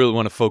 I really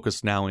want to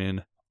focus now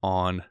in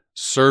on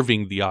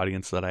serving the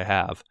audience that I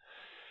have.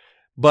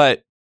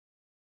 But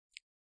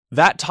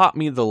that taught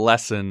me the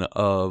lesson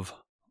of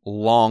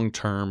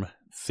long-term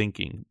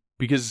thinking,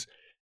 because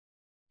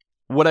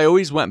what I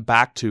always went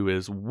back to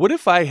is, what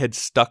if I had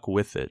stuck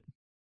with it?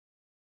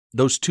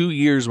 Those 2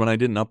 years when I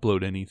didn't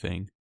upload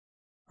anything,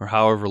 or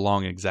however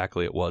long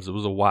exactly it was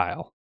a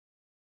while.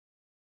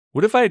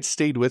 What if I had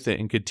stayed with it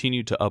and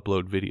continued to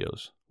upload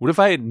videos? What if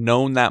I had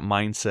known that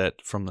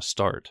mindset from the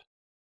start?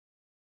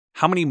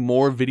 How many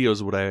more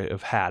videos would I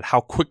have had? How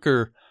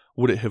quicker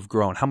would it have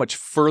grown? How much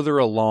further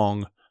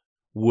along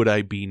would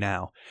I be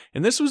now?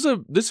 And this was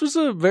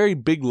a very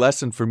big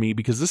lesson for me,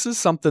 because this is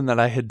something that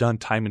I had done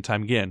time and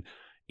time again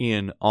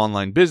in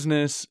online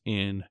business,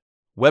 in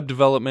web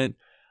development.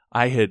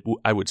 I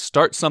would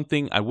start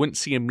something, I wouldn't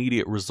see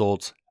immediate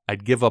results,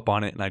 I'd give up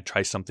on it, and I'd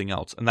try something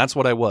else. And that's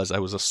what I was. I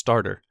was a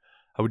starter.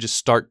 I would just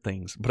start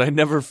things, but I'd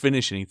never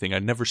finish anything.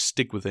 I'd never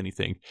stick with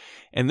anything.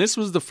 And this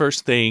was the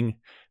first thing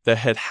that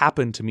had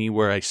happened to me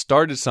where I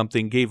started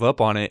something, gave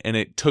up on it, and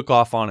it took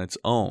off on its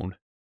own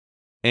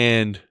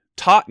and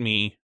taught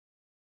me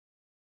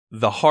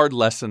the hard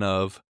lesson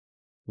of,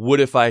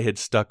 what if I had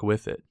stuck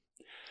with it?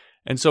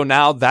 And so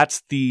now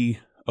that's the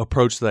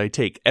approach that I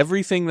take.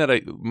 Everything that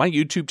my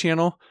YouTube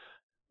channel,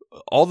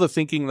 all the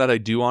thinking that I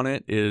do on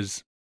it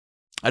is,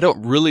 I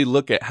don't really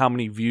look at how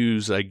many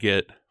views I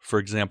get. For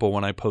example,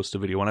 when I post a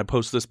video, when I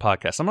post this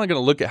podcast, I'm not going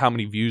to look at how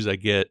many views I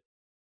get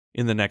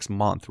in the next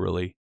month,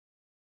 really.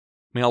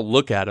 I mean, I'll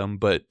look at them,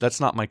 but that's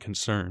not my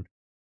concern.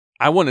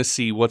 I want to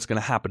see what's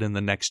going to happen in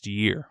the next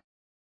year,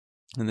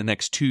 in the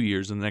next 2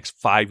 years, in the next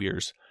 5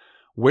 years.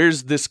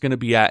 Where's this going to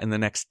be at in the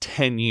next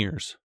 10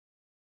 years?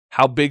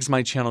 How big's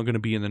my channel going to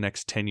be in the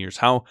next 10 years?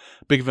 How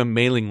big of a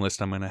mailing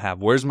list I'm going to have?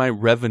 Where's my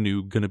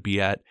revenue going to be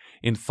at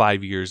in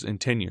 5 years, in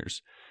 10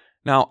 years?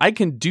 Now, I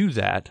can do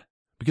that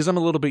because I'm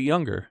a little bit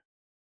younger.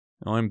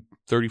 I'm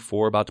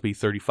 34, about to be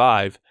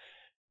 35,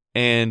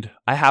 and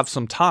I have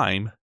some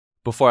time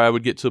before I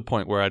would get to the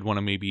point where I'd want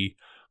to maybe,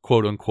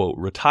 quote unquote,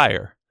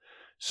 retire.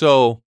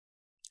 So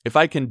if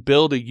I can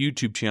build a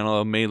YouTube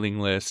channel, a mailing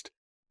list,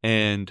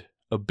 and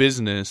a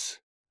business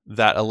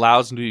that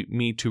allows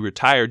me to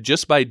retire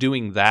just by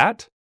doing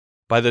that,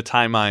 by the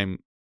time I'm,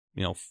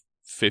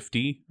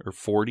 50 or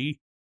 40,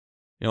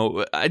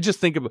 I just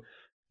think of,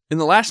 in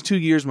the last 2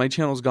 years, my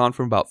channel's gone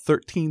from about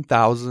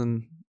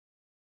 13,000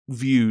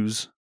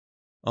 views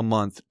a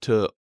month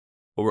to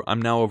I'm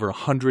now over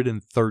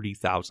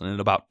 130,000 in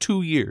about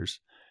 2 years.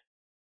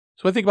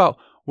 So I think about,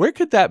 where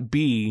could that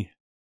be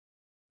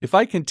if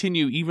I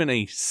continue even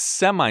a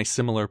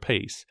semi-similar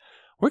pace?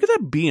 Where could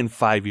that be in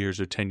 5 years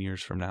or 10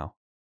 years from now?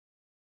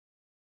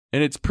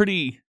 And it's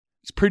pretty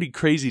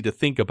crazy to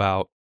think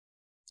about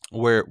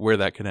where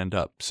that could end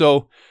up.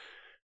 So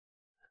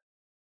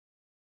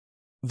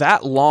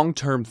that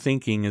long-term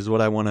thinking is what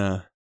I want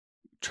to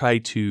try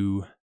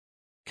to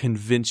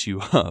convince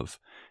you of.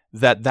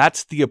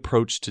 That's the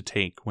approach to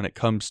take when it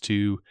comes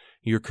to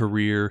your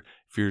career.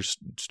 If you're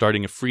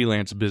starting a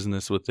freelance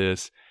business with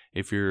this,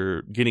 if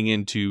you're getting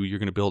into, you're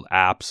going to build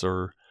apps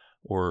or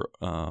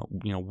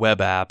web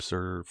apps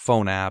or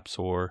phone apps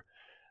or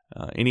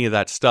any of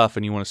that stuff,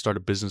 and you want to start a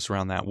business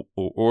around that,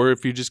 or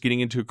if you're just getting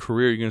into a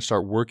career, you're going to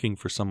start working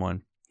for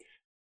someone.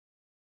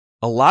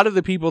 A lot of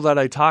the people that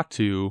I talk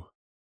to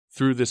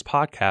through this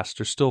podcast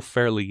are still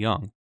fairly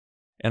young,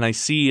 and I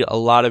see a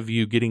lot of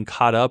you getting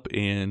caught up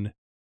in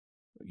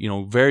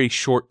very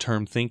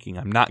short-term thinking.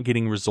 I'm not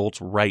getting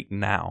results right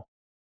now.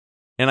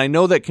 And I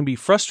know that can be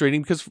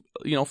frustrating because,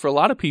 for a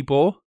lot of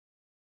people,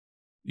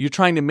 you're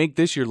trying to make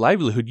this your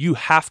livelihood. You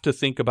have to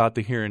think about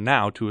the here and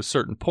now to a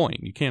certain point.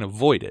 You can't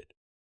avoid it.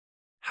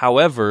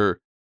 However,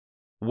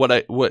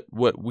 what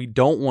we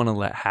don't want to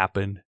let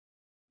happen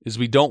is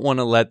we don't want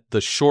to let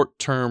the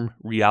short-term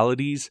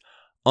realities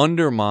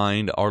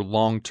undermine our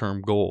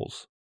long-term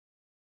goals.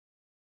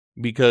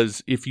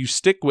 Because if you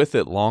stick with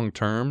it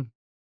long-term,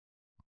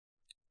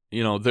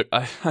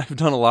 I've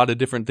done a lot of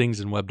different things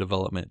in web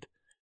development.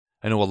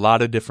 I know a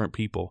lot of different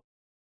people.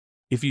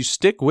 If you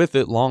stick with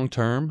it long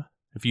term,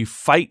 if you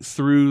fight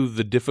through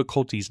the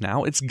difficulties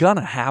now, it's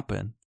gonna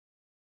happen.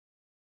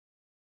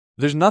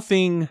 There's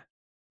nothing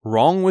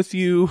wrong with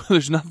you.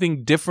 There's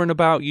nothing different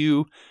about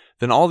you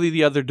than all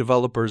the other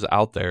developers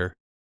out there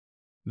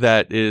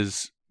that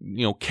is,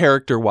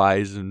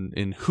 character-wise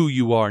and who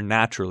you are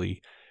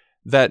naturally,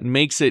 that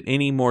makes it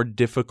any more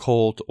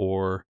difficult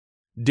or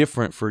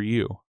different for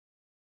you.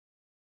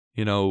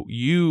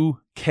 You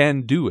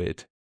can do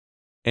it,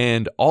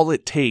 and all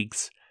it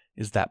takes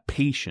is that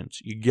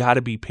patience. You got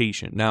to be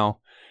patient. Now,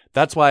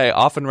 that's why I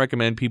often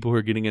recommend people who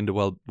are getting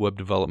into web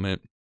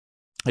development.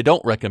 I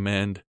don't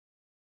recommend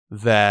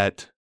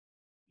that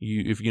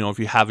if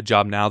you have a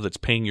job now that's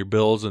paying your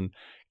bills and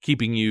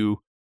keeping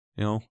you,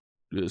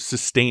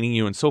 sustaining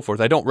you and so forth.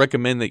 I don't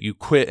recommend that you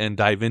quit and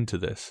dive into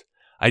this.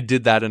 I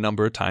did that a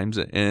number of times,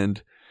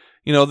 and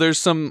there's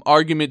some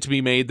argument to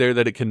be made there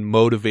that it can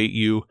motivate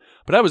you,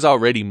 but I was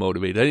already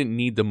motivated. I didn't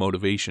need the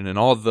motivation, and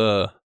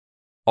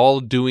all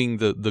doing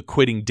the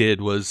quitting did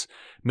was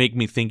make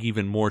me think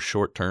even more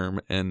short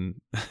term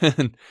and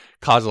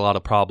cause a lot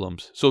of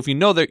problems. So if you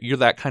know that you're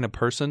that kind of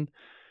person,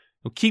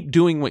 keep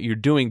doing what you're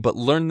doing, but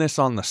learn this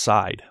on the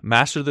side,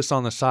 master this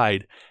on the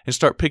side, and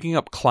start picking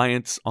up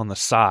clients on the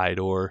side.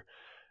 Or,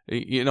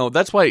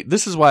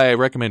 this is why I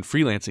recommend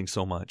freelancing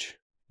so much.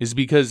 Is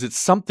because it's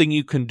something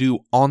you can do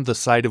on the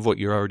side of what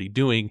you're already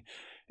doing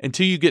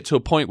until you get to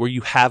a point where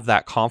you have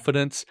that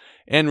confidence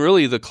and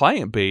really the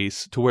client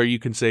base to where you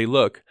can say,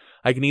 look,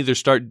 I can either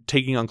start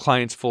taking on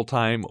clients full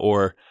time,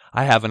 or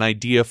I have an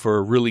idea for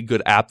a really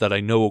good app that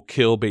I know will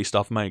kill based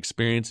off my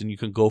experience, and you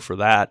can go for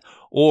that.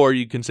 Or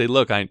you can say,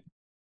 look,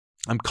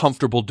 I'm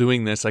comfortable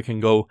doing this. I can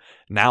go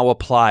now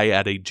apply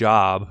at a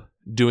job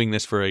doing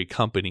this for a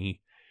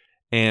company.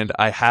 And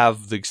I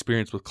have the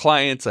experience with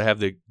clients. I have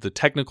the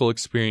technical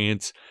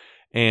experience.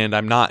 And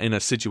I'm not in a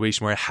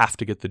situation where I have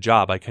to get the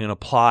job. I can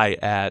apply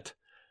at,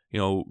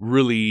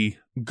 really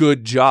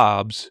good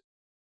jobs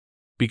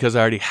because I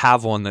already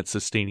have one that's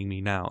sustaining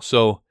me now.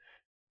 So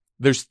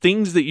there's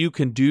things that you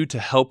can do to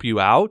help you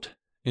out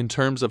in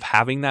terms of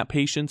having that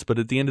patience. But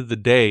at the end of the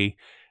day,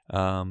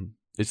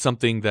 it's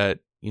something that,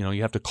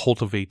 you have to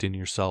cultivate in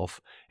yourself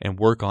and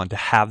work on to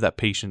have that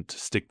patience to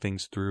stick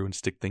things through and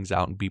stick things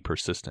out and be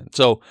persistent.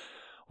 So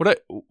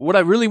what I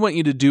really want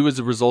you to do as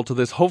a result of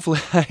this, hopefully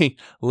I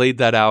laid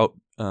that out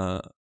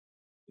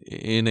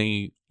in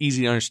a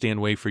easy to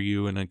understand way for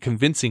you, in a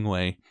convincing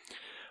way.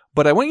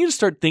 But I want you to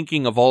start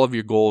thinking of all of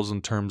your goals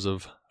in terms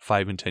of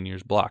 5 and 10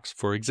 years blocks.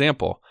 For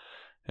example,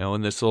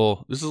 and this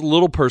is a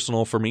little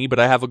personal for me, but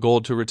I have a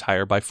goal to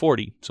retire by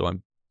 40. So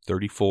I'm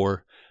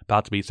 34,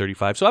 about to be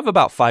 35. So I have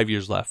about 5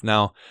 years left.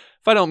 Now,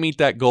 if I don't meet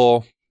that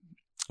goal,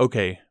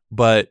 okay,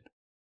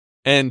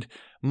 and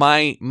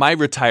my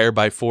retire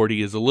by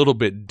 40 is a little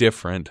bit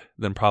different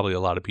than probably a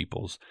lot of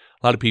people's.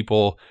 A lot of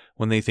people,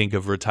 when they think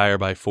of retire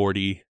by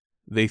 40,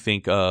 they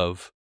think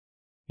of,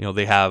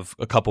 they have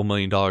a couple $1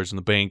 million in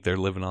the bank, they're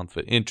living on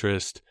the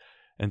interest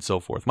and so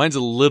forth. Mine's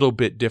a little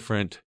bit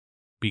different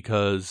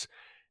because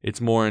it's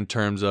more in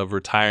terms of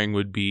retiring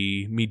would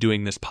be me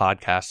doing this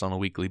podcast on a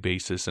weekly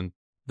basis, and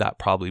that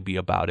probably be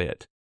about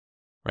it,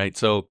 right?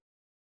 So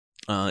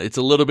it's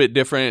a little bit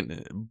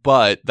different,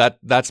 but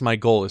that's my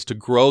goal, is to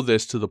grow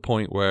this to the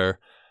point where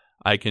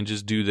I can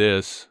just do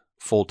this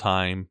full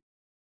time,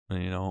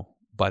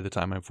 by the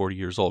time I'm 40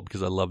 years old,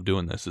 because I love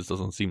doing this. This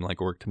doesn't seem like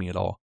work to me at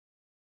all.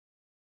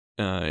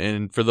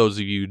 And for those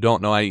of you who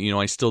don't know,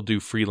 I still do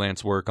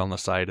freelance work on the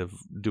side of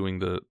doing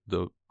the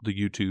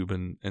YouTube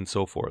and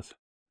so forth.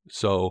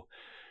 So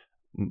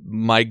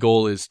my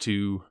goal is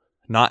to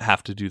not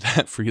have to do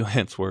that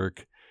freelance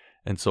work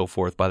and so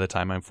forth by the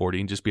time I'm 40,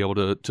 and just be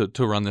able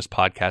to run this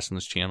podcast and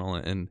this channel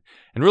and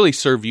really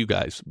serve you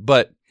guys.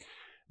 But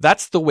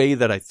that's the way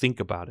that I think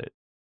about it,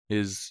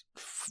 is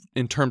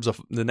in terms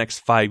of the next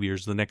 5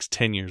 years, the next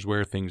 10 years,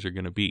 where things are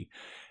going to be.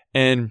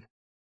 And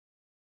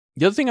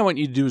the other thing I want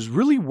you to do is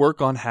really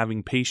work on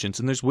having patience.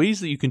 And there's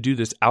ways that you can do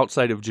this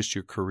outside of just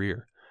your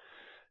career.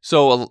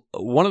 So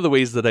one of the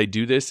ways that I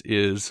do this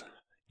is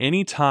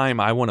anytime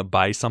I want to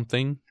buy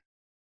something,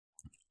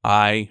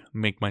 I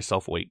make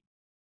myself wait.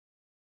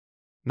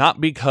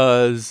 Not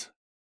because,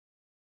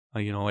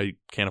 I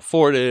can't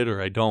afford it, or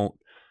I don't,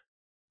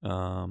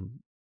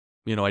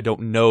 I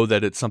don't know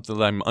that it's something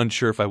that I'm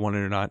unsure if I want it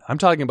or not. I'm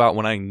talking about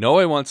when I know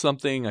I want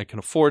something, I can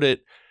afford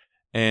it,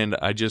 and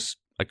I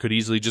could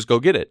easily just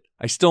go get it.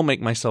 I still make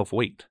myself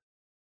wait.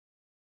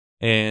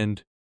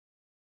 And,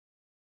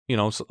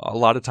 so a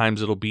lot of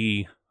times it'll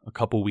be a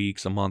couple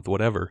weeks, a month,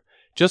 whatever,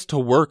 just to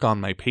work on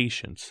my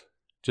patience,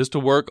 just to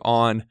work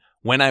on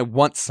when I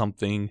want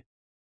something,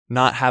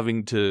 not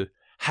having to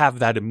have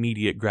that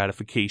immediate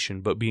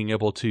gratification, but being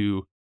able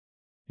to,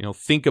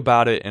 think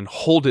about it and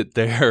hold it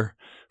there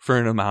for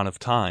an amount of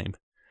time.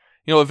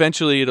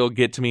 Eventually it'll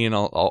get to me and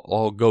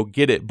I'll go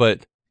get it,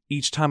 but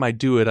each time I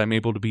do it, I'm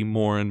able to be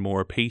more and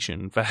more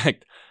patient. In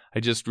fact, I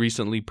just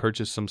recently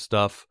purchased some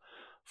stuff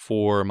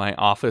for my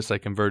office. I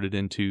converted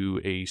into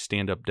a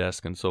stand-up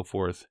desk and so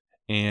forth.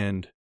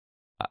 And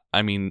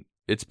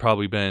it's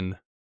probably been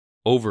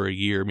over a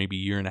year, maybe a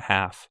year and a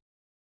half,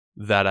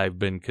 that I've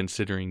been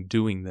considering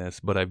doing this,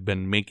 but I've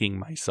been making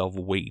myself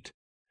wait.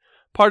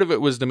 Part of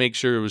it was to make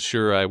sure it was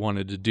sure I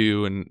wanted to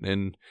do,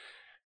 and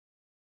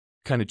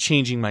kind of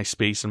changing my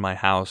space in my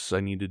house.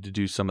 I needed to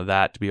do some of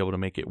that to be able to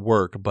make it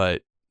work,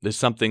 but there's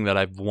something that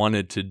I've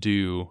wanted to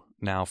do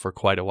now for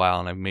quite a while,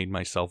 and I've made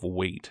myself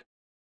wait.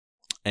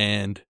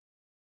 And,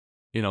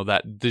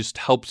 that just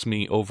helps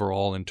me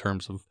overall in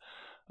terms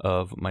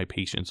of my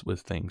patience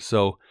with things.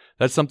 So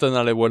that's something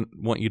that I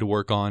want you to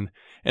work on.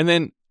 And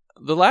then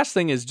the last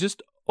thing is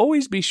just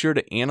always be sure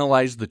to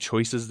analyze the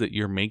choices that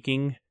you're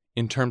making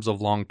in terms of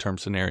long-term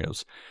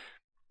scenarios.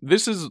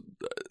 This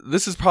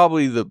is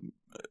probably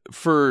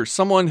for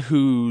someone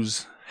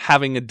who's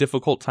having a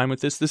difficult time with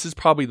this is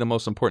probably the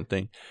most important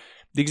thing.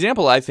 The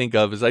example I think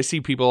of is I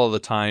see people all the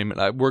time, and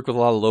I work with a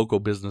lot of local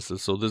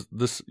businesses, so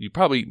this you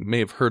probably may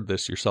have heard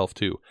this yourself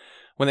too.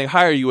 When they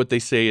hire you, what they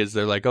say is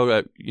they're like,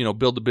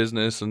 build the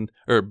business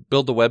or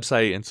build the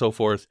website and so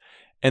forth,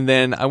 and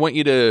then I want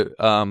you to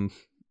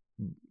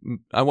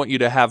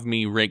have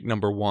me rank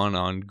number 1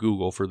 on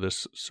Google for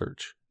this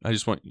search. I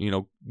just want,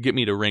 get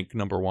me to rank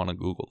number 1 on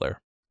Google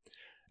there.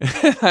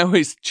 I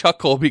always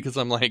chuckle because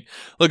I'm like,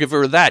 look, if it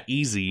were that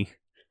easy,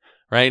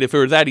 right? If it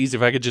were that easy,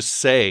 if I could just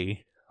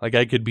say, like,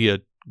 I could be a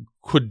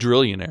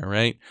quadrillionaire,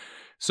 right?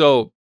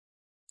 So,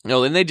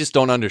 and they just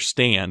don't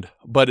understand.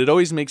 But it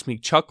always makes me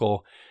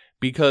chuckle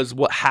because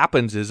what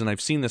happens is, and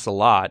I've seen this a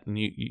lot, and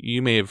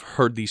you may have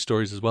heard these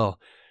stories as well.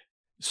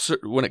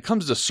 When it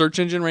comes to search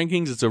engine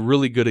rankings, it's a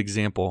really good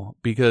example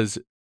because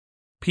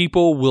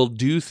people will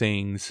do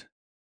things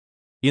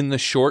in the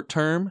short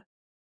term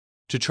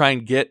to try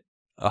and get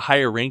a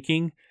higher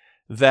ranking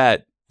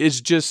that is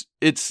just,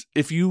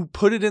 if you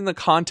put it in the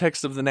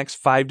context of the next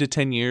 5 to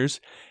 10 years,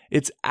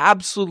 it's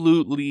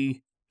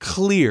absolutely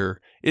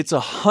clear. It's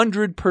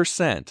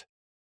 100%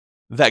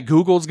 that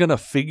Google's going to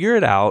figure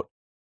it out,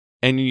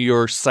 and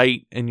your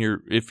site and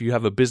if you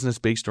have a business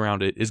based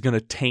around it, is going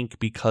to tank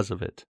because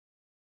of it.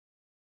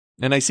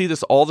 And I see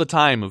this all the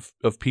time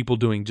of people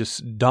doing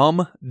just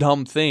dumb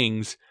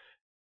things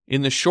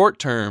in the short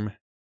term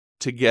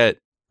to get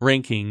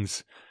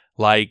rankings,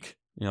 like,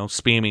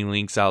 spamming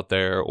links out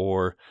there,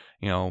 or,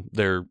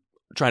 they're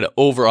trying to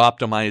over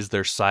optimize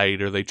their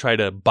site, or they try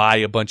to buy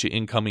a bunch of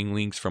incoming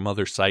links from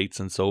other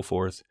sites and so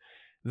forth,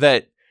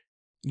 that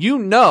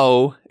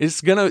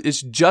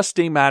it's just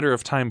a matter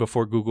of time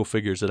before Google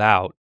figures it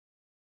out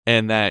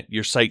and that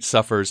your site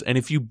suffers. And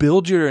if you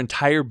build your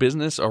entire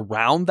business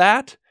around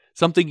that,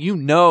 something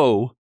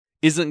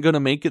isn't going to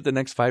make it the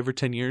next 5 or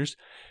 10 years,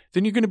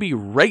 then you're going to be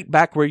right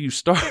back where you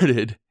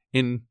started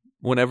in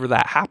whenever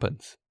that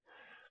happens.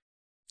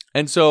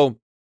 And so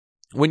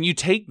when you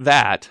take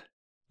that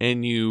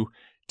and you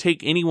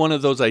take any one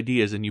of those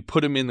ideas and you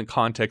put them in the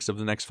context of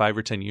the next 5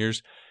 or 10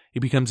 years, it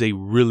becomes a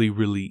really,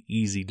 really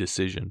easy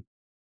decision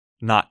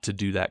not to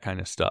do that kind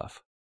of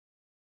stuff.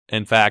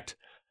 In fact,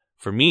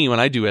 for me, when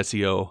I do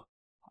SEO,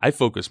 I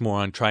focus more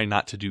on trying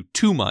not to do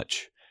too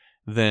much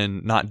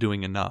than not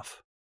doing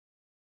enough.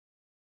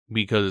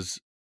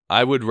 Because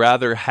I would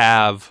rather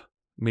have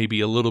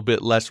maybe a little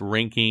bit less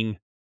ranking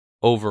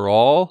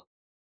overall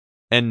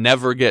and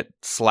never get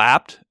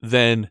slapped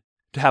than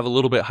to have a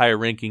little bit higher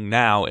ranking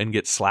now and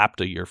get slapped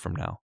a year from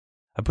now.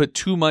 I put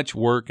too much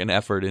work and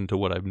effort into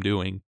what I'm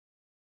doing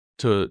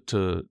to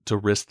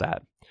risk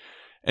that.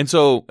 And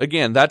so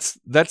again, that's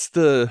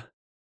the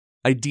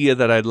idea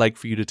that I'd like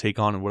for you to take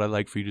on, and what I'd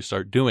like for you to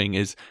start doing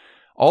is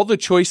all the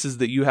choices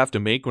that you have to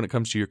make when it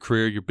comes to your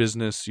career, your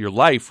business, your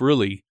life,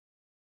 really.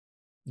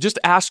 Just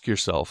ask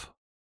yourself,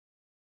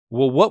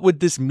 well, what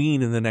would this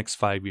mean in the next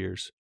 5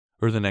 years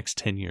or the next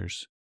 10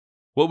 years?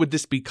 What would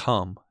this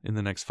become in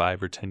the next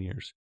 5 or 10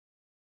 years?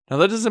 Now,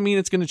 that doesn't mean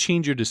it's going to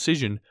change your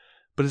decision,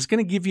 but it's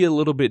going to give you a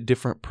little bit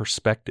different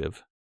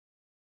perspective.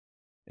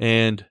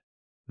 And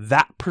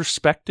that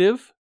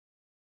perspective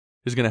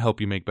is going to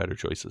help you make better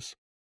choices.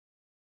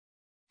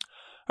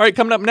 All right,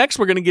 coming up next,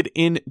 we're going to get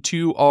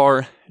into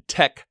our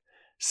tech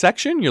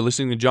section. You're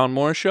listening to John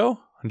Morris Show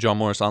on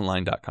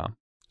johnmorrisonline.com.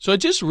 So I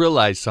just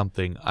realized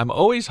something. I'm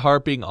always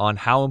harping on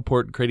how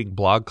important creating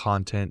blog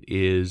content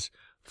is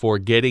for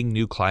getting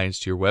new clients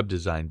to your web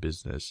design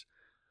business.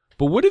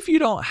 But what if you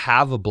don't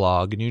have a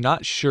blog and you're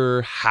not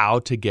sure how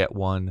to get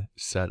one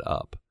set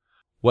up?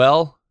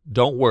 Well,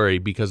 don't worry,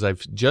 because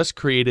I've just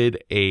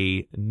created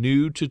a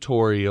new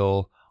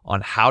tutorial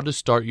on how to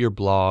start your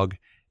blog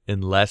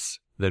in less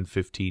than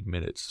 15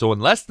 minutes. So in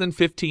less than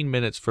 15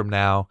 minutes from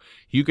now,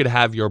 you could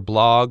have your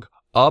blog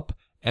up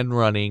and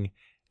running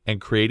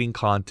and creating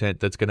content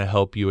that's going to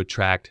help you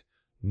attract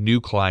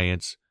new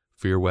clients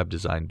for your web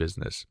design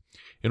business.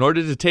 In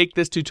order to take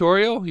this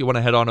tutorial, you want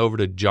to head on over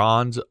to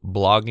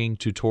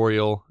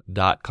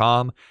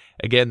johnsbloggingtutorial.com.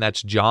 Again,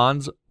 that's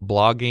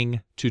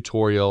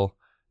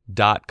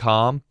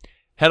johnsbloggingtutorial.com.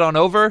 Head on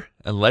over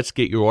and let's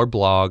get your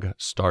blog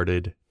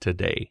started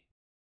today.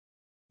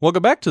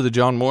 Welcome back to the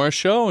John Morris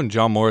Show and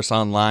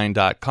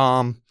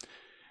johnmorrisonline.com.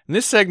 In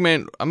this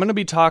segment, I'm going to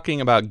be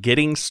talking about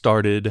getting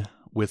started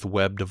with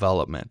web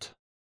development.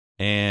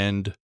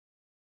 And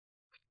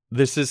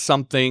this is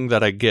something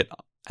that I get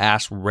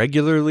asked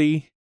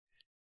regularly,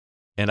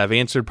 and I've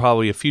answered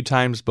probably a few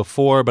times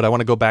before, but I want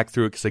to go back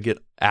through it because I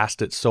get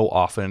asked it so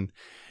often.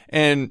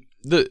 And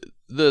the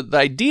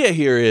idea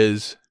here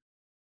is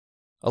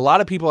a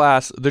lot of people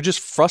ask, they're just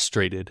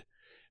frustrated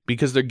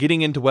because they're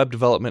getting into web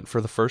development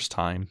for the first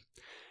time.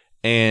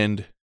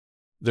 And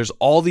there's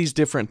all these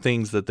different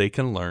things that they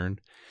can learn.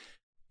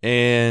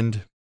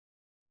 And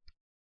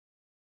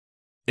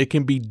it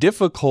can be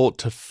difficult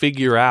to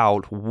figure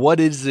out what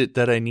is it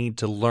that I need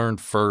to learn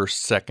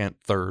first, second,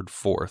 third,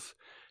 fourth,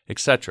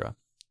 etc.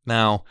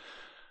 Now,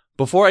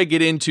 before I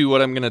get into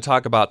what I'm going to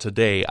talk about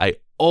today, I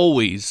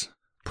always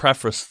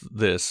preface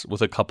this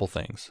with a couple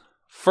things.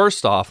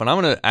 First off, and I'm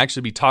going to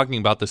actually be talking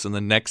about this in the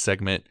next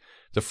segment,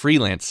 the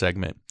freelance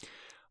segment,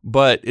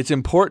 but it's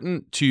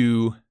important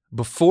to,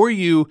 before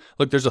you,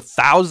 look, there's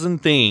 1,000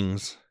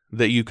 things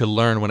that you could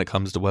learn when it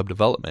comes to web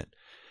development.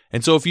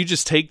 And so if you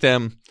just take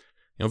them,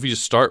 if you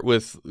just start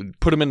with,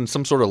 put them in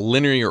some sort of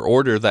linear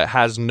order that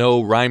has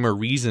no rhyme or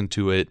reason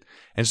to it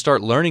and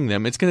start learning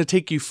them, it's going to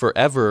take you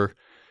forever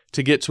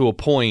to get to a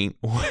point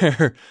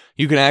where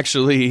you can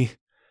actually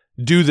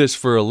do this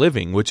for a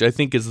living, which I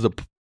think is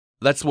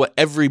that's what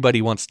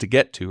everybody wants to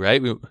get to,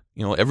 right?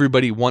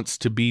 Everybody wants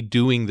to be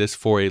doing this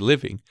for a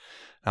living.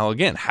 Now,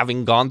 again,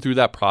 having gone through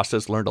that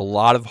process, learned a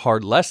lot of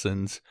hard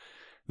lessons,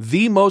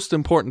 the most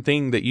important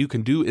thing that you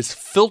can do is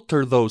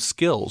filter those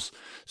skills.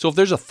 So if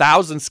there's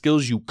 1,000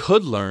 skills you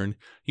could learn,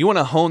 you want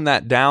to hone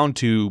that down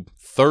to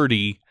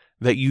 30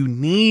 that you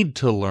need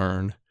to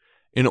learn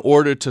in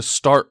order to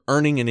start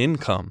earning an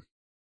income.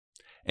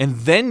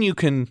 And then you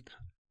can,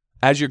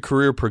 as your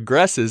career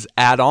progresses,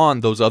 add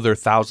on those other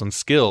 1,000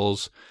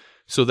 skills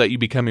so that you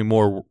become a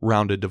more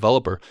rounded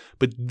developer.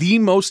 But the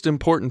most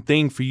important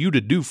thing for you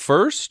to do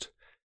first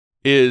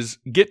is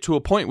get to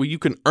a point where you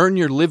can earn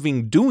your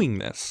living doing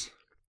this.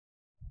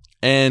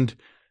 And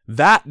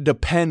that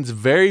depends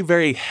very,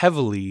 very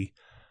heavily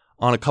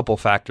on a couple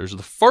factors.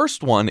 The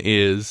first one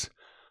is,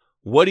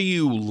 what do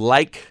you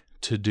like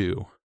to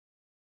do?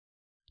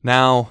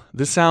 Now,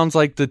 this sounds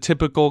like the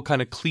typical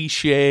kind of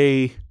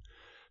cliche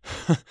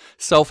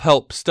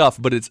self-help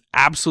stuff, but it's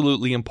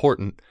absolutely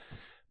important,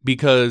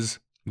 because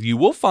you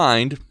will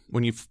find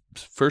when you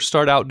first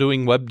start out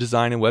doing web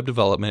design and web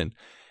development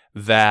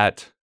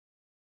that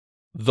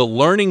the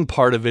learning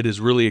part of it is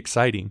really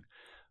exciting.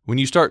 When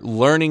you start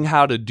learning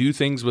how to do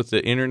things with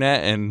the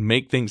internet and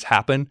make things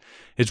happen,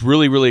 it's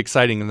really, really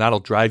exciting, and that'll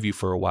drive you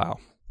for a while.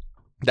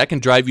 That can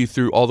drive you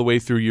through all the way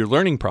through your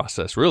learning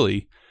process,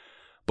 really.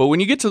 But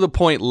when you get to the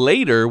point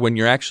later when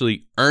you're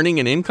actually earning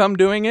an income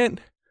doing it,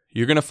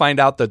 you're going to find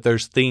out that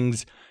there's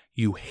things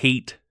you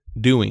hate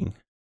doing.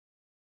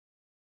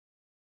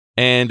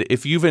 And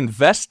if you've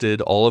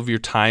invested all of your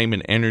time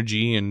and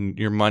energy and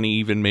your money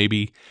even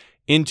maybe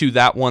into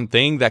that one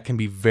thing, that can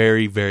be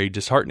very, very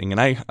disheartening. And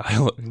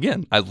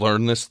I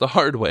learned this the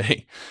hard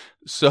way.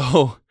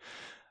 So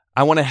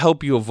I want to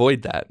help you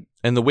avoid that.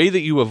 And the way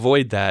that you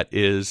avoid that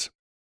is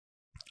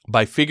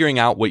by figuring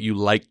out what you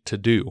like to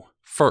do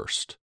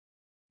first.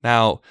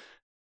 Now,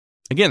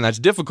 again, that's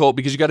difficult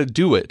because you got to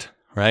do it,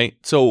 right?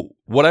 So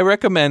what I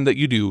recommend that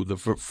you do, the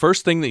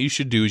first thing that you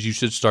should do is you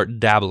should start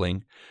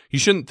dabbling. You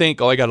shouldn't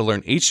think, I got to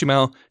learn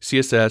HTML,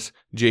 CSS,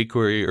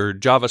 jQuery, or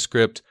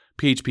JavaScript,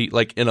 PHP,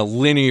 like in a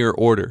linear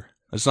order.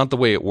 That's not the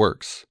way it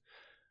works.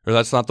 Or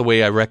that's not the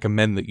way I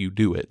recommend that you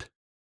do it.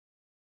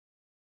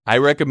 I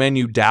recommend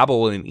you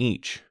dabble in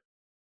each.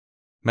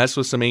 Mess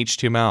with some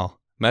HTML,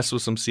 mess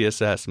with some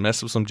CSS,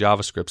 mess with some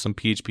JavaScript, some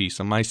PHP,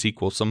 some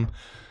MySQL, some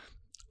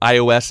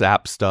iOS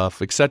app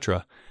stuff,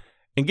 etc.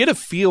 And get a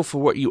feel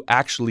for what you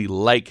actually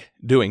like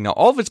doing. Now,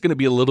 all of it's going to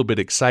be a little bit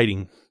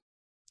exciting,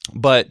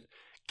 but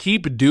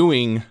keep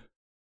doing,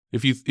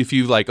 if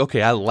you like,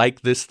 okay, I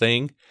like this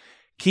thing,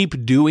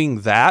 keep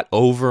doing that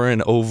over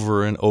and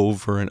over and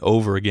over and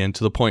over again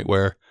to the point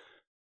where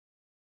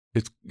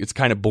it's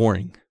kind of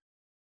boring,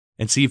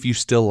 and see if you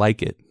still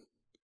like it.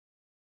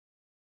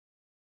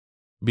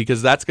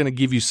 Because that's going to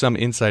give you some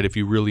insight if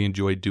you really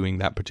enjoy doing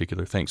that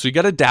particular thing. So you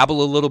got to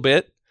dabble a little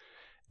bit,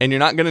 and you're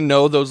not going to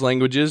know those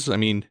languages. I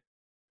mean,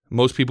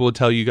 most people would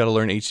tell you got to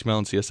learn HTML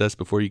and CSS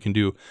before you can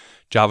do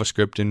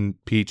JavaScript and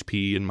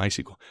PHP and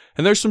MySQL.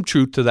 And there's some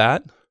truth to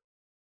that.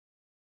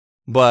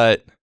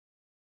 But,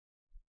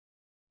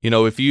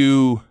 if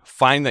you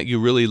find that you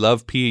really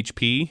love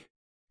PHP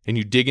and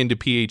you dig into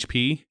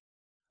PHP,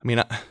 I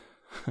mean,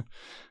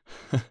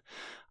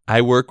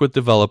 I work with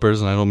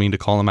developers, and I don't mean to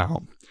call them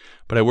out,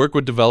 but I work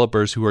with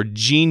developers who are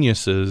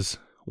geniuses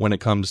when it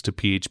comes to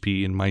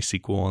PHP and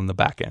MySQL on the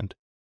back end.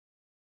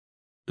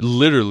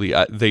 Literally,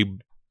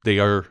 they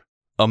are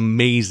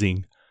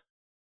amazing.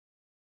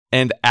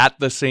 And at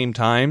the same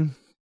time,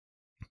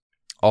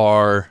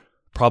 are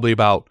probably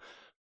about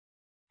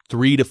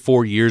 3 to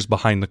 4 years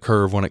behind the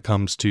curve when it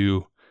comes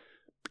to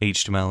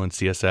HTML and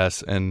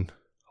CSS and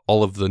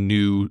all of the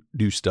new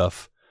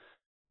stuff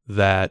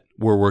that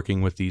we're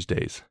working with these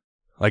days.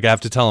 Like, I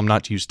have to tell them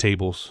not to use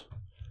tables.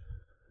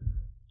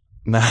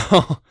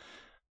 Now,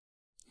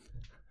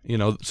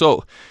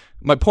 so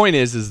my point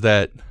is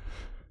that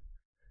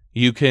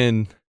you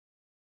can,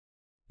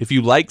 if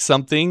you like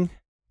something,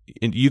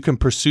 you can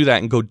pursue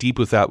that and go deep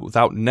with that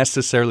without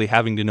necessarily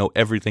having to know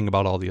everything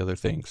about all the other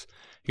things.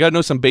 You got to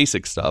know some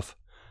basic stuff,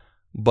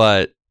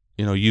 but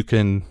you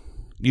can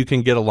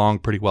get along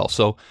pretty well.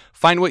 So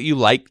find what you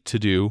like to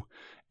do,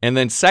 and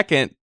then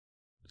second,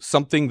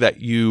 something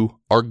that you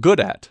are good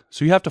at.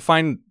 So you have to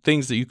find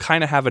things that you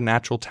kind of have a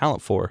natural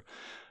talent for.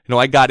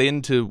 I got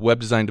into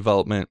web design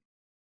development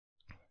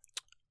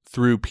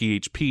through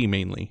PHP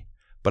mainly,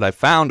 but I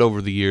found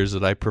over the years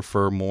that I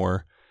prefer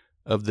more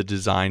of the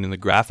design and the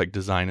graphic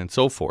design and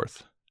so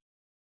forth.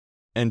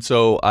 And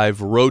so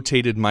I've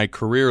rotated my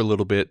career a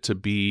little bit to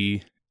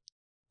be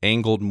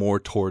angled more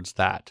towards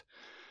that.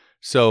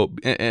 So,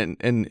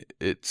 and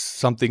it's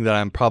something that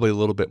I'm probably a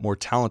little bit more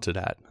talented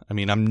at. I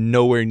mean, I'm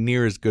nowhere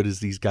near as good as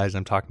these guys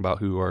I'm talking about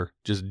who are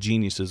just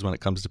geniuses when it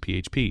comes to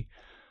PHP.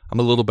 I'm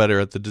a little better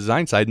at the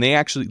design side.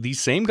 And these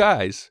same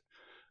guys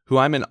who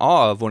I'm in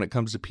awe of when it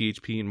comes to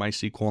PHP and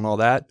MySQL and all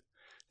that,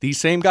 these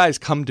same guys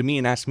come to me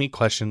and ask me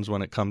questions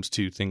when it comes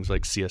to things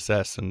like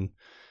CSS and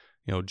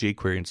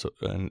jQuery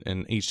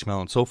and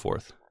HTML and so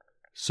forth.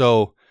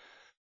 So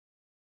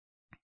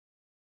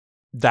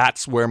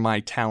that's where my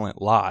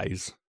talent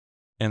lies,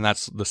 and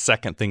that's the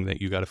second thing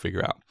that you got to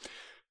figure out.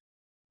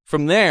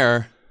 From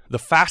there, the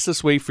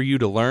fastest way for you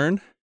to learn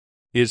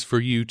is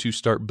for you to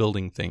start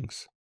building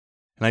things.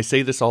 And I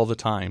say this all the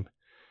time.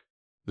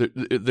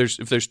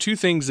 If there's two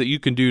things that you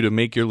can do to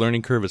make your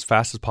learning curve as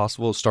fast as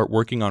possible, start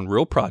working on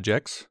real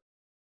projects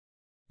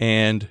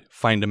and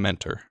find a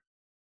mentor.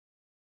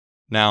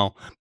 Now,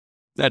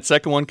 that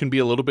second one can be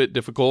a little bit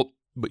difficult,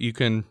 but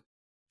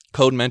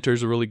Code Mentor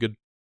is a really good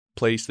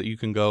place that you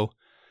can go.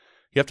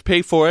 You have to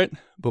pay for it,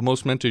 but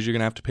most mentors you're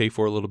going to have to pay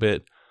for a little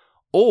bit.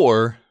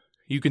 Or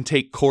you can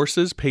take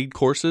courses, paid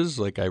courses,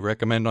 like I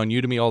recommend on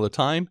Udemy all the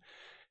time,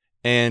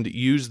 and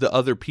use the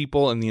other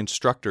people and the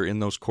instructor in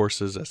those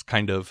courses as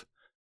kind of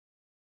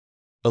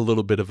a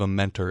little bit of a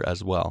mentor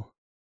as well.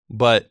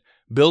 But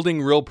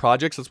building real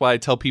projects, that's why I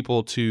tell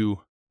people the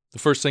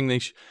first thing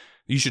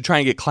you should try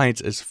and get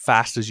clients as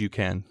fast as you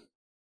can.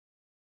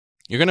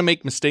 You're going to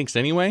make mistakes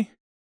anyway,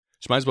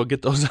 so you might as well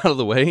get those out of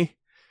the way.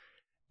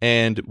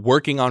 And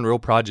working on real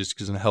projects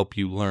is going to help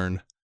you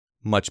learn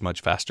much,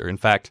 much faster. In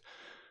fact,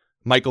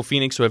 Michael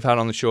Phoenix, who I've had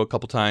on the show a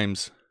couple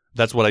times,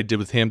 that's what I did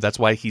with him. That's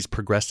why he's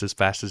progressed as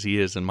fast as he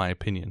is, in my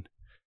opinion.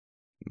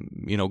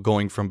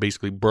 Going from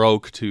basically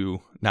broke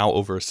to now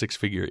over a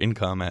 6-figure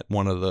income at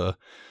one of the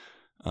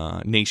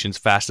nation's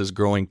fastest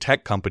growing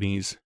tech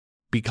companies,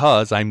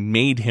 because I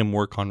made him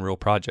work on real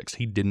projects.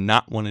 He did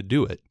not want to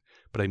do it,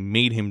 but I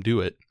made him do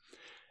it.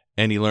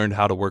 And he learned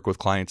how to work with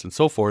clients and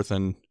so forth.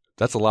 And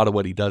that's a lot of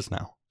what he does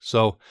now.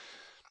 So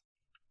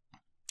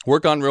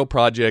work on real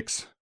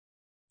projects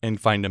and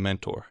find a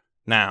mentor.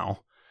 Now,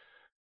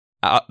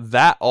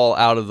 that all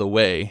out of the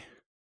way,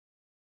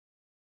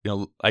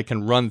 I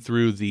can run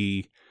through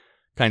the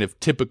kind of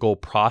typical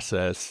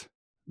process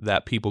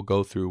that people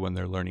go through when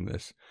they're learning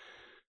this.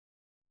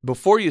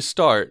 Before you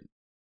start,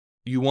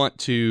 you want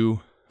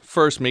to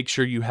first make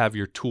sure you have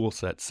your tool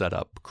set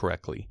up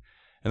correctly.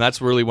 And that's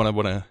really what I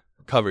want to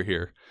cover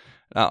here.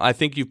 Now, I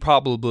think you've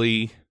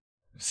probably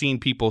seen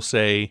people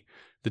say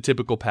the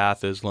typical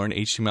path is learn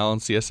HTML and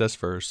CSS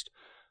first,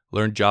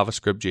 learn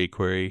JavaScript,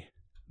 jQuery,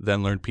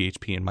 then learn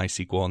PHP and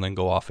MySQL, and then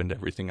go off into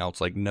everything else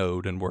like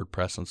Node and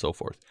WordPress and so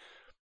forth.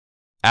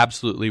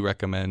 Absolutely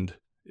recommend,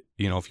 if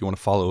you want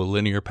to follow a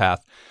linear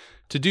path,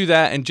 to do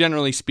that. And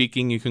generally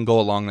speaking, you can go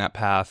along that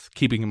path,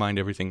 keeping in mind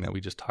everything that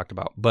we just talked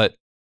about. But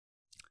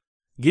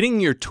getting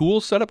your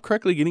tools set up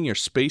correctly, getting your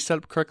space set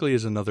up correctly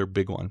is another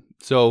big one.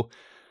 So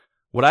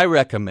what I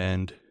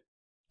recommend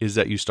is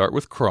that you start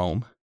with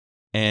Chrome,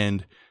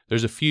 and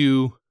there's a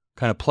few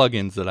kind of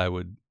plugins that I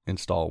would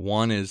install.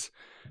 One is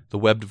the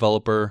Web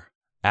Developer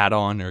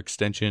add-on or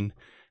extension,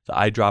 the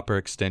eyedropper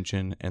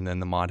extension, and then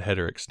the mod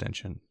header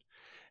extension.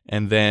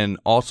 And then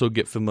also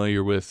get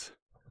familiar with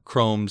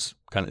Chrome's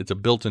it's a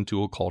built-in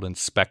tool called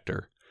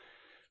Inspector.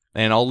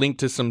 And I'll link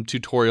to some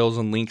tutorials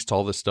and links to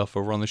all this stuff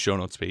over on the show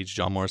notes page,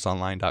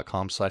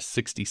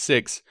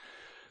 johnmorrisonline.com/66.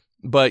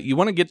 But you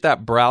want to get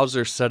that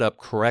browser set up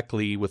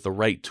correctly with the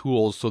right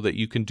tools so that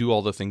you can do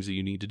all the things that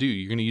you need to do.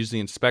 You're going to use the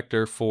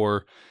inspector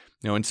for,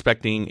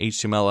 inspecting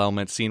HTML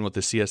elements, seeing what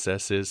the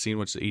CSS is, seeing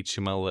what the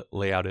HTML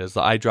layout is.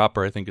 The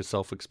eyedropper, I think, is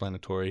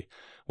self-explanatory.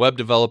 Web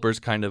developer is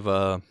kind of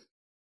a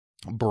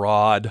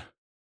broad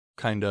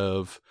kind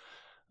of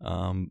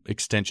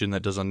extension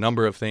that does a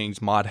number of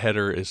things. Mod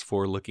header is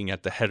for looking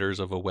at the headers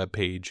of a web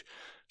page.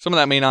 Some of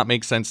that may not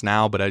make sense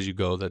now, but as you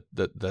go,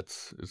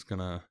 that's going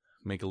to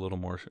make a little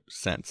more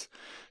sense.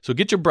 So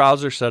get your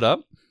browser set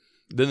up.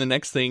 Then the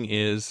next thing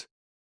is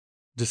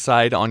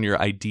decide on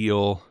your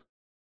ideal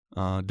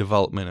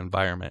development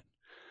environment.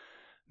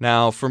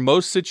 Now, for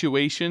most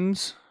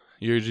situations,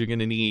 you're going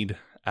to need,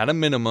 at a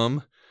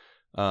minimum,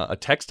 a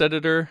text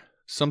editor,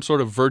 some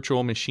sort of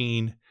virtual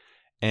machine,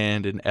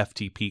 and an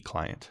FTP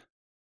client.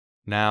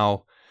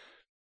 Now,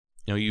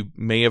 you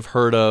may have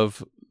heard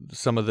of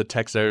some of the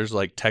text editors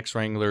like Text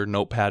Wrangler,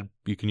 Notepad.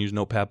 You can use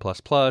Notepad++.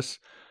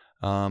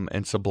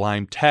 And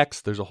Sublime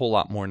Text. There's a whole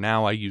lot more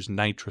now. I use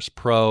Nitrous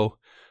Pro,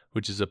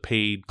 which is a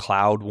paid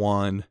cloud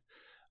one.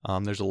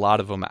 There's a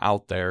lot of them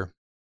out there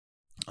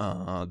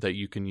that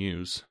you can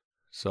use.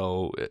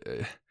 So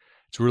it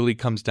really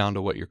comes down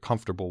to what you're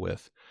comfortable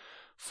with.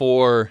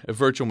 For a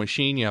virtual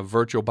machine, you have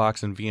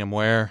VirtualBox and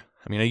VMware.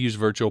 I use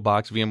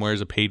VirtualBox. VMware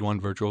is a paid one.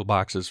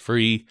 VirtualBox is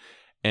free.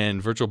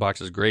 And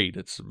VirtualBox is great.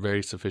 It's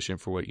very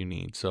sufficient for what you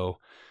need. So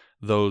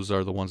those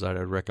are the ones that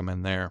I'd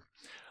recommend there.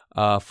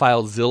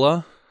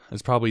 FileZilla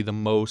is probably the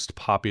most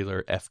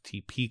popular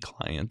FTP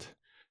client.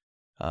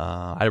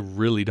 I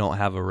really don't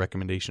have a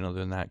recommendation other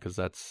than that because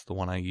that's the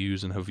one I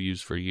use and have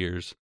used for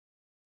years.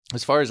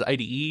 As far as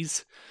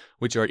IDEs,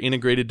 which are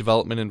integrated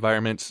development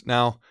environments,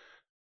 now,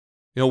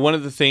 one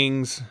of the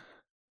things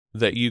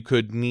that you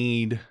could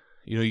need,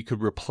 you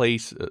could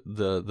replace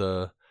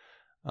the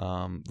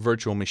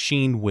virtual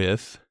machine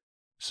with,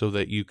 so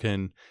that you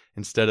can,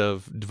 instead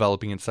of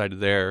developing inside of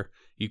there,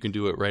 you can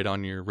do it right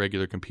on your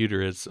regular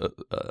computer as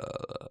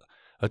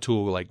a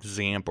tool like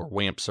XAMPP or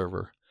WAMP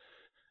server.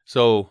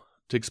 So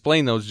to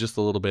explain those just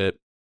a little bit,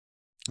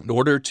 in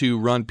order to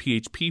run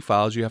PHP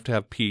files, you have to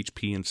have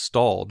PHP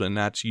installed, and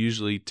that's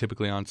usually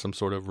typically on some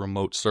sort of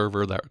remote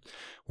server that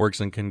works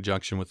in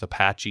conjunction with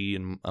Apache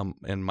and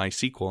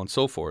MySQL and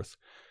so forth.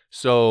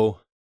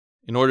 So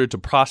in order to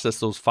process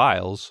those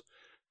files,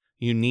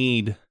 you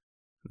need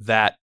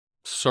that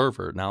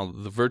server. Now,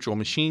 the virtual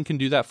machine can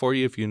do that for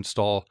you if you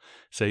install,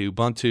 say,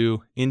 Ubuntu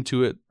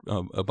into it,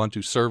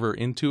 Ubuntu server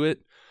into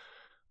it,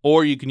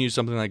 or you can use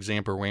something like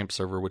XAMPP or WAMP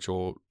server, which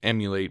will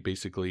emulate,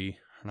 basically,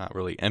 not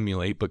really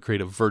emulate, but create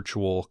a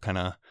virtual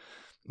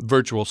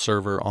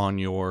server on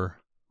your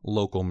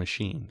local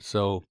machine.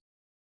 So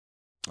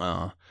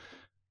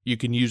You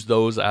can use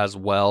those as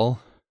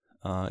well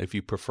if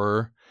you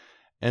prefer.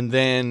 And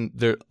then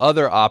the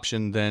other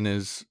option then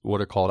is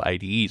what are called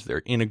IDEs.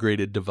 They're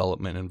integrated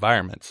development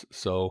environments.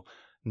 So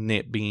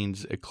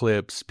NetBeans,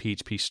 Eclipse,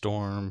 PHP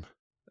Storm.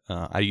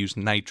 I use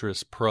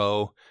Nitrous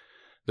Pro.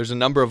 There's a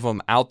number of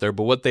them out there,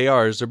 but what they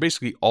are is they're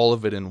basically all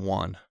of it in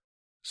one.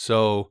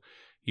 So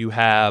you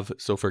have,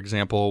 for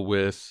example,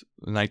 with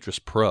Nitrous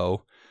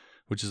Pro,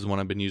 which is the one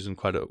I've been using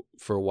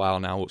for a while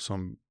now, so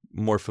I'm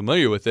more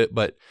familiar with it,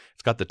 but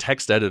it's got the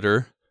text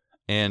editor,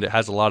 and it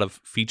has a lot of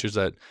features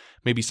that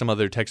maybe some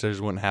other text editors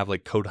wouldn't have,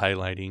 like code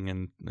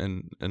highlighting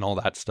and all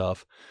that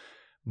stuff.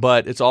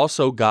 But it's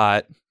also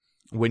got,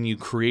 when you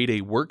create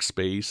a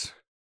workspace,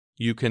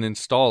 you can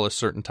install a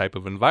certain type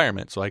of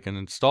environment. So I can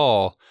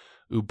install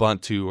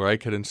Ubuntu, or I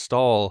could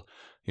install,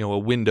 a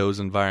Windows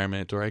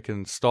environment, or I can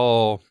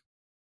install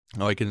a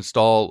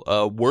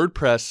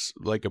WordPress,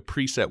 like a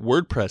preset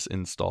WordPress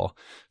install.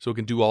 So it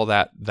can do all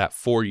that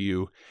for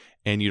you,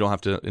 and you don't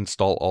have to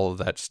install all of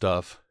that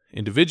stuff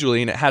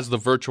individually. And it has the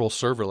virtual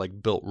server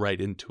like built right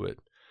into it.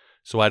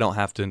 So I don't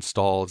have to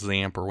install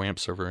XAMPP or WAMP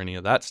server, any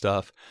of that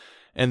stuff.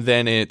 And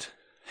then it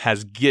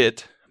has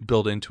Git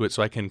built into it,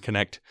 so I can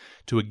connect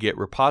to a Git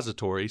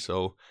repository.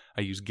 So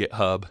I use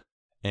GitHub,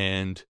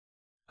 and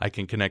I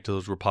can connect to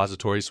those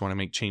repositories. So when I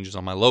make changes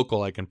on my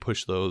local, I can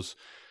push those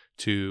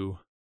to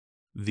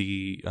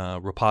the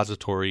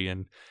repository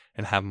and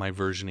have my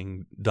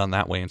versioning done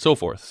that way, and so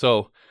forth.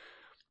 So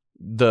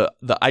the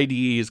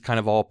IDE is kind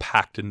of all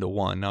packed into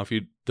one. Now, if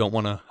you don't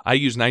want to, I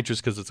use Nitrous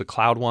because it's a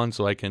cloud one,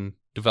 so I can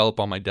develop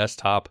on my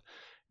desktop,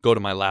 go to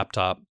my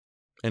laptop,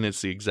 and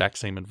it's the exact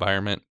same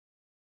environment.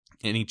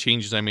 Any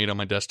changes I made on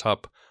my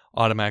desktop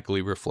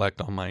automatically reflect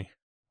on my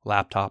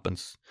laptop,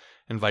 and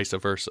vice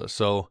versa.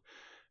 So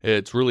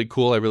it's really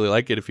cool. I really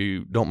like it. If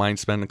you don't mind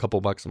spending a couple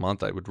bucks a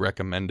month, I would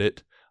recommend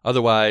it.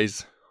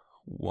 Otherwise,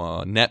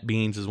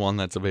 NetBeans is one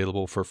that's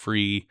available for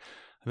free.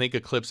 I think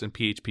Eclipse and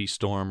PHP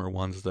Storm are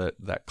ones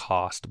that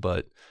cost,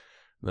 but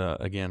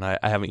again, I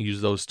haven't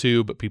used those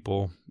two, but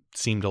people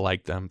seem to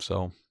like them.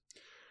 So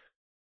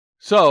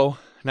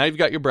now you've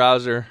got your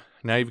browser.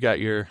 Now you've got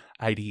your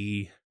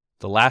IDE.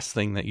 The last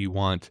thing that you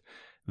want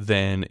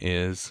then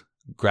is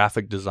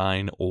graphic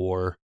design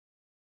or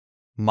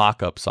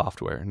mock-up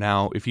software.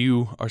 Now, if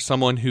you are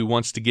someone who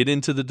wants to get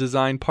into the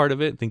design part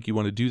of it, think you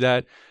want to do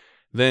that,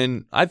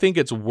 then I think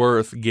it's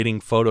worth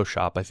getting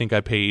Photoshop. I think I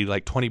paid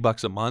like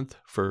 $20 a month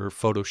for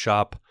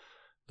Photoshop,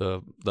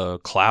 the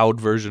cloud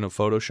version of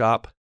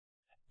Photoshop,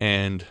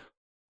 and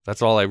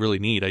that's all I really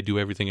need. I do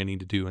everything I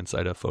need to do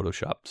inside of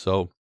Photoshop.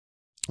 So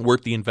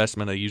worth the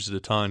investment. I use it a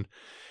ton,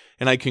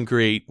 and I can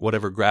create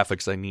whatever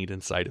graphics I need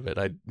inside of it.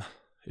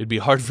 It'd be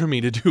hard for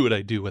me to do what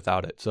I do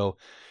without it. So,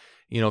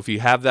 if you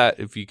have that,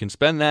 if you can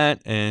spend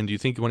that and you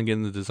think you want to get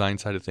in the design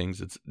side of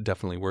things, it's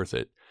definitely worth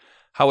it.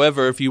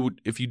 However, if you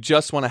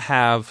just want to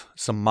have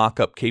some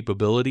mock-up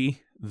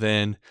capability,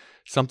 then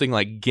something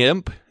like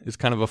GIMP is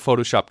kind of a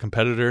Photoshop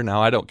competitor.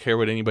 Now, I don't care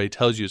what anybody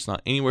tells you. It's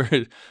not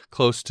anywhere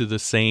close to the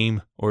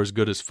same or as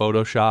good as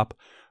Photoshop,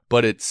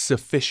 but it's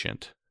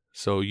sufficient.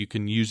 So you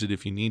can use it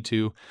if you need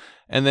to.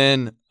 And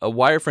then a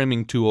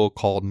wireframing tool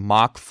called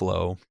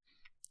MockFlow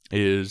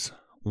is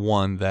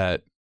one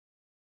that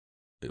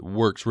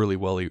works really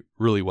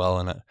well,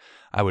 and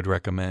I would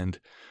recommend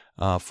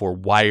for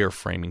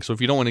wireframing. So if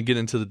you don't want to get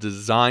into the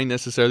design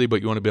necessarily,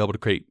 but you want to be able to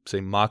create,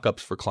 say,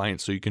 mock-ups for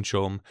clients so you can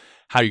show them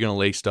how you're going to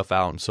lay stuff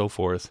out and so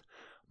forth,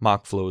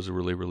 MockFlow is a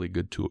really, really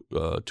good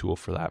tool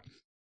for that.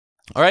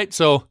 All right,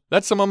 so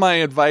that's some of my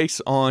advice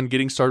on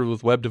getting started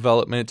with web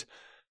development.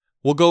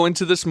 We'll go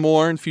into this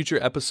more in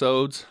future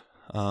episodes.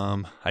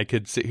 I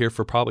could sit here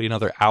for probably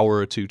another hour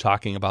or two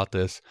talking about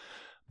this,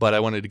 but I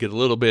wanted to get a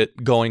little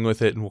bit going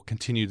with it, and we'll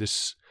continue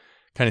this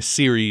kind of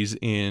series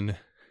in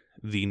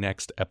the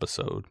next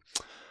episode.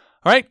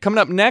 All right, coming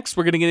up next,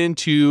 we're going to get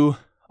into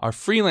our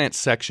freelance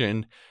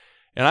section,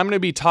 and I'm going to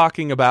be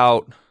talking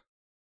about,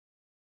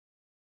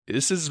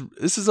 this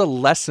is a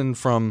lesson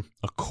from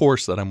a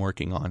course that I'm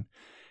working on.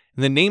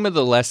 And the name of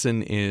the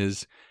lesson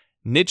is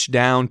Niche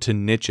Down to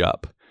Niche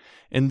Up.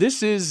 And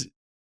this is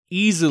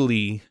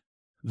easily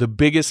the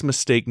biggest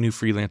mistake new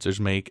freelancers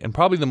make, and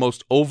probably the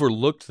most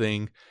overlooked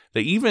thing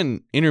that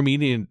even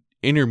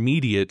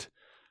intermediate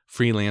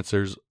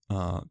freelancers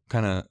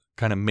kind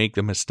of make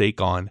the mistake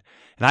on.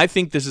 And I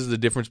think this is the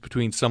difference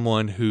between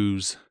someone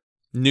who's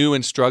new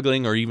and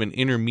struggling, or even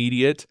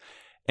intermediate,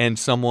 and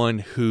someone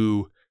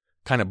who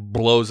kind of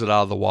blows it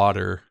out of the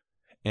water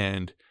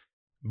and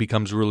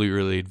becomes really,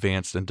 really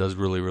advanced and does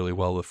really, really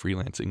well with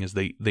freelancing, is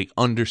they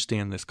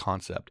understand this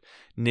concept,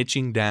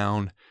 niching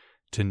down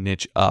to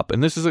niche up.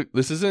 And this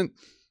isn't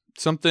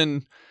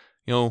something,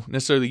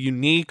 necessarily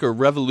unique or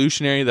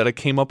revolutionary that I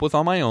came up with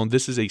on my own.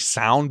 This is a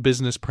sound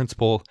business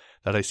principle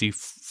that I see a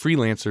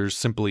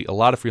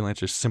lot of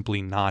freelancers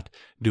simply not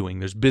doing.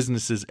 There's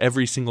businesses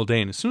every single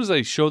day. And as soon as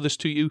I show this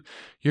to you,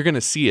 you're going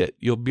to see it.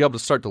 You'll be able to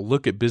start to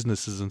look at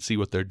businesses and see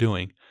what they're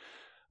doing.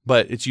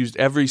 But it's used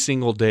every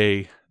single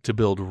day to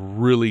build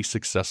really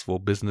successful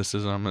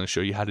businesses. And I'm going to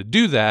show you how to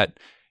do that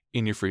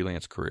in your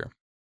freelance career.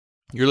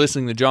 You're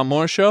listening to John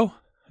Morris Show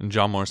and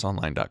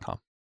JohnMorrisOnline.com.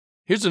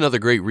 Here's another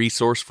great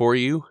resource for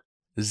you,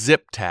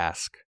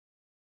 ZipTask.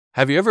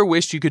 Have you ever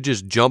wished you could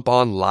just jump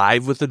on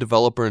live with a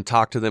developer and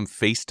talk to them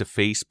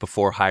face-to-face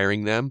before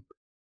hiring them?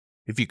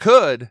 If you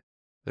could,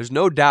 there's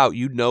no doubt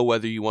you'd know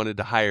whether you wanted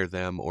to hire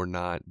them or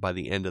not by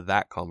the end of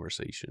that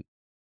conversation.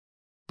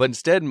 But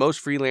instead, most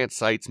freelance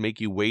sites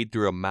make you wade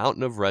through a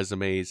mountain of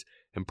resumes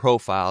and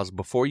profiles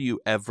before you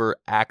ever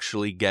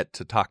actually get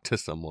to talk to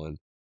someone.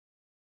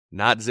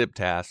 Not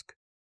ZipTask.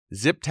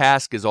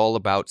 ZipTask is all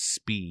about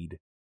speed.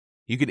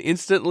 You can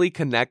instantly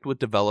connect with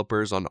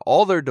developers on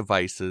all their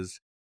devices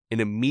and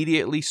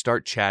immediately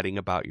start chatting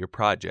about your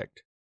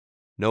project.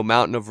 No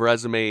mountain of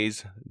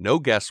resumes, no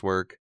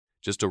guesswork,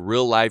 just a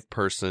real live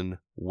person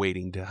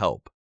waiting to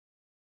help.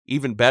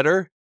 Even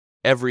better,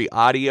 every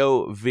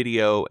audio,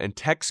 video, and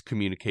text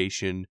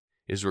communication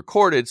is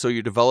recorded so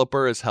your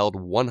developer is held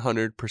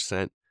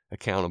 100%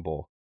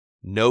 accountable.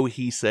 No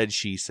he said,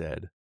 she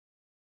said.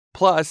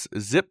 Plus,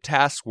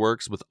 ZipTask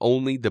works with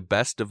only the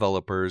best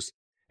developers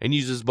and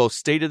uses both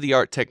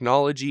state-of-the-art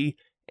technology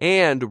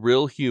and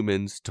real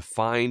humans to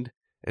find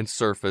and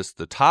surface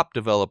the top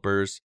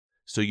developers,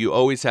 so you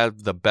always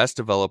have the best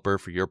developer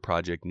for your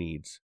project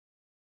needs.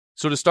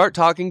 So to start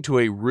talking to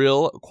a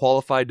real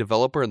qualified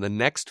developer in the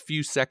next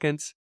few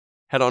seconds,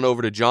 head on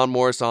over to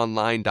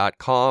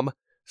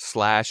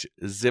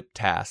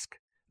johnmorrisonline.com/ZipTask.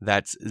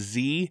 That's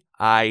ZIPTASK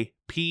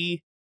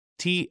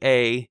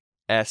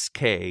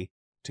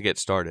to get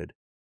started.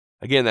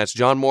 Again, that's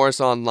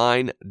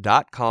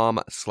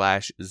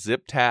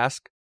johnmorrisonline.com/ZipTask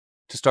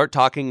to start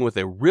talking with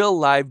a real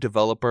live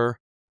developer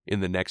in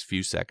the next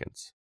few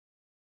seconds.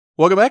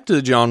 Welcome back to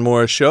the John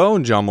Morris Show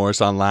and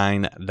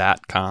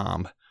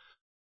johnmorrisonline.com.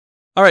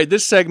 All right,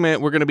 this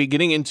segment we're going to be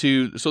getting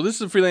into. So this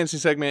is a freelancing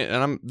segment,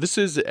 and this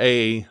is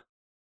a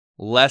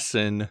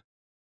lesson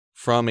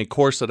from a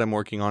course that I'm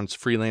working on. It's a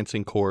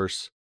freelancing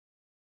course,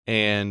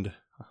 and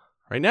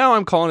right now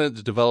I'm calling it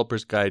the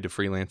Developer's Guide to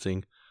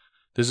Freelancing.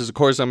 This is a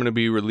course I'm going to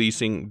be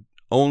releasing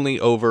only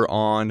over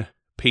on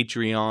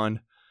Patreon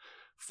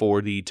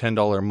for the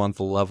 $10 a month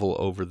level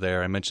over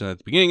there. I mentioned that at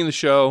the beginning of the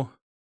show.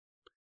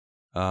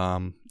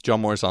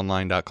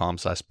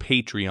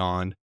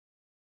 johnmorrisonline.com/Patreon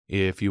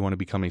if you want to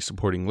become a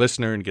supporting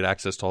listener and get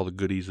access to all the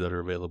goodies that are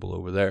available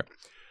over there.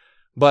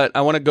 But I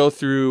want to go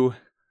through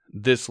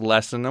this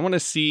lesson. I want to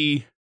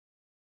see,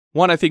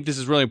 one, I think this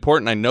is really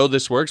important. I know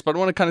this works, but I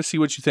want to kind of see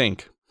what you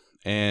think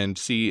and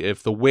see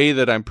if the way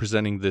that I'm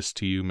presenting this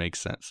to you makes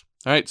sense.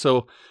 All right,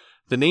 so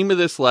the name of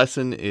this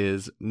lesson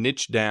is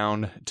Niche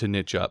Down to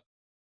Niche Up.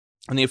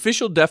 And the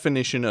official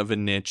definition of a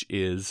niche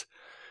is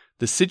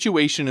the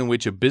situation in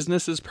which a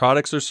business's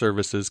products or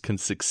services can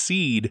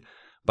succeed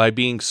by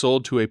being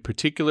sold to a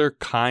particular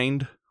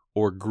kind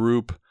or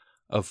group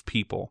of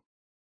people.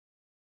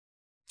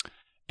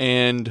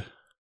 And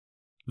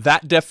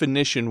that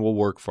definition will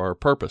work for our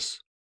purpose.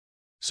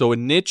 So a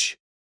niche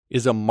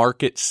is a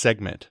market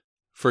segment.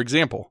 For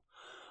example,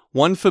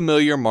 one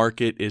familiar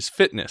market is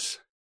fitness.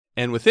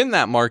 And within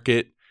that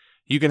market,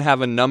 you can have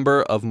a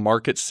number of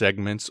market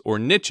segments or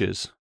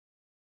niches.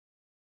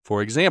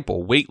 For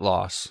example, weight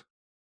loss,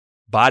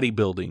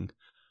 bodybuilding,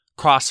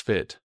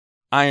 CrossFit,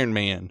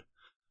 Ironman,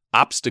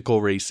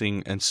 obstacle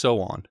racing, and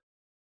so on.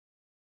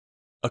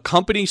 A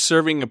company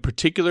serving a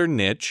particular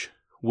niche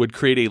would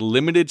create a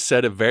limited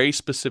set of very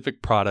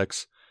specific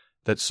products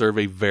that serve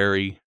a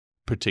very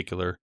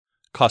particular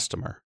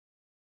customer.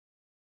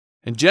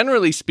 And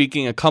generally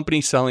speaking, a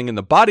company selling in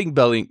the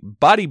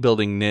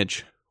bodybuilding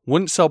niche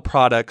wouldn't sell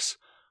products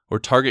or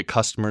target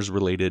customers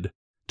related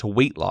to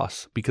weight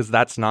loss because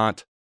that's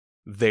not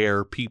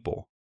their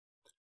people.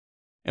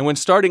 And when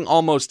starting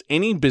almost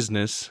any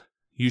business,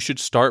 you should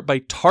start by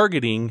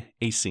targeting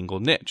a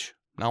single niche.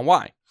 Now,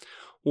 why?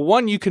 Well,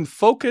 one, you can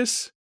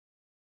focus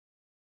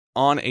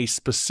on a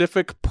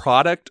specific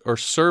product or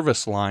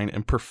service line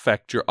and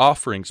perfect your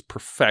offerings,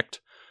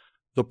 perfect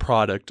the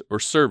product or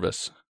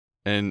service.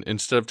 And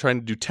instead of trying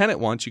to do 10 at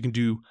once, you can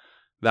do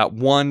that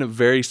one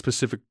very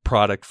specific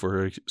product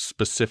for a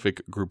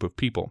specific group of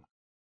people.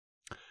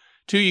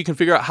 Two, you can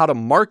figure out how to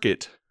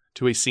market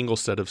to a single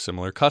set of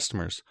similar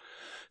customers.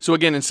 So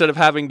again, instead of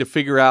having to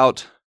figure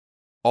out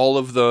all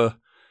of the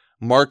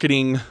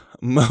marketing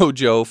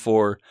mojo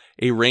for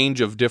a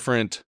range of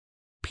different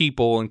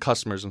people and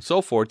customers and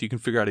so forth, you can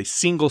figure out a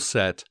single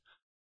set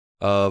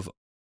of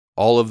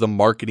all of the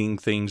marketing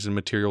things and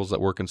materials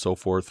that work and so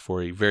forth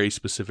for a very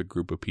specific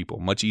group of people.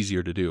 Much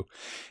easier to do.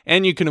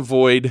 And you can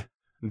avoid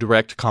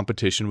direct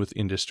competition with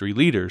industry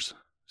leaders.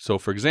 So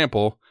for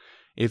example,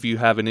 if you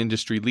have an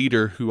industry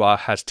leader who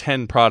has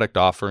 10 product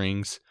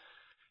offerings,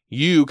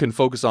 you can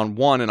focus on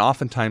one and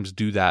oftentimes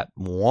do that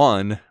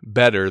one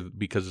better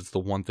because it's the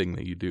one thing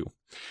that you do.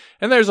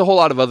 And there's a whole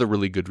lot of other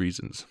really good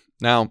reasons.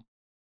 Now,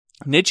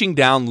 niching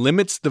down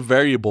limits the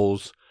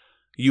variables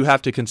you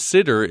have to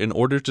consider in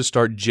order to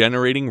start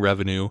generating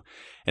revenue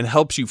and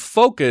helps you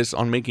focus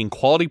on making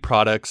quality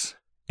products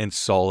and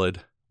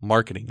solid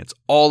marketing. It's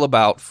all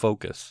about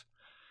focus.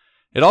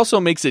 It also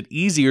makes it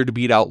easier to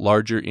beat out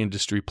larger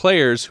industry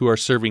players who are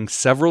serving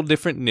several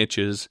different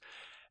niches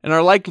and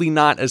are likely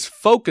not as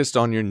focused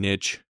on your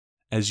niche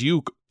as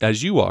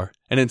you are.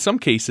 And in some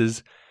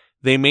cases,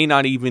 they may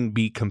not even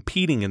be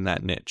competing in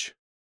that niche.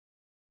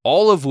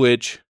 All of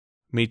which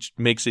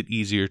makes it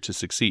easier to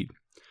succeed.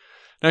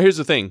 Now, here's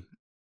the thing.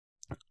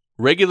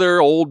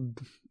 Regular old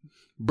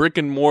brick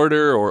and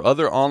mortar or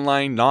other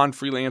online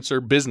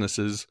non-freelancer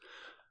businesses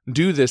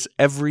do this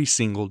every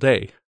single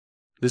day.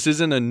 This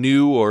isn't a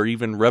new or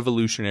even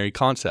revolutionary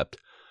concept.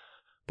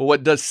 But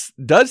what does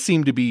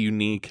seem to be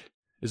unique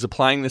is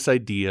applying this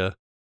idea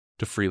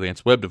to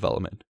freelance web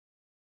development.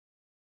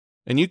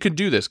 And you could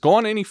do this. Go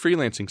on any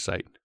freelancing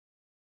site.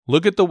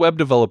 Look at the web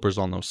developers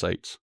on those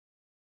sites.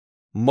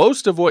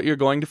 Most of what you're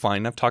going to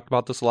find, I've talked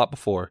about this a lot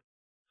before,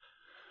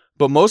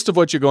 but most of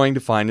what you're going to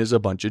find is a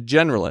bunch of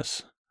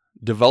generalists.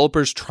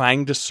 Developers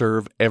trying to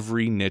serve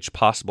every niche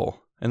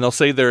possible. And they'll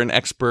say they're an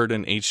expert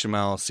in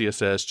HTML,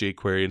 CSS,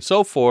 jQuery, and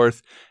so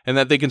forth, and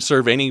that they can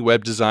serve any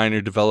web design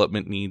or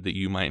development need that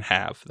you might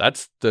have.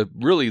 That's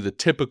really the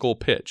typical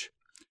pitch.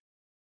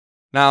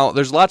 Now,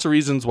 there's lots of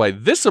reasons why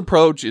this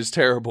approach is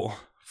terrible.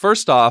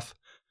 First off,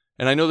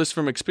 and I know this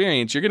from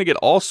experience, you're going to get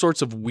all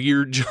sorts of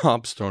weird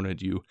jobs thrown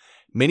at you,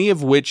 many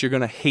of which you're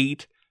going to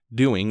hate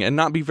doing and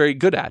not be very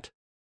good at.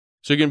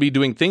 So you're going to be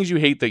doing things you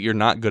hate that you're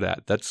not good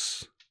at.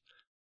 That's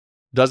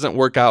doesn't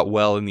work out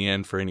well in the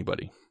end for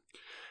anybody.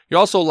 You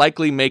also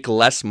likely make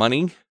less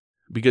money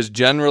because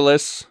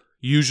generalists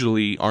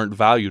usually aren't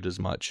valued as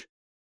much.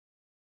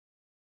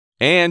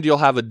 And you'll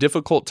have a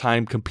difficult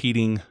time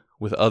competing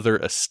with other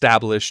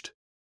established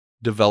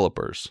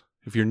developers.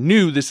 If you're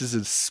new, this is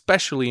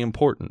especially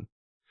important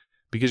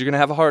because you're going to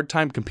have a hard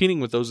time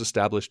competing with those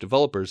established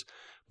developers,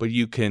 but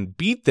you can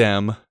beat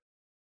them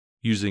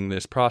using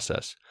this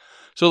process.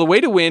 So the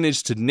way to win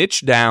is to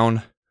niche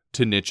down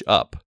to niche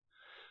up.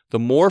 The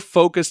more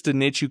focused a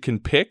niche you can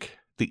pick,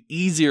 the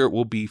easier it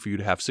will be for you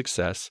to have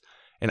success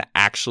and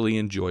actually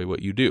enjoy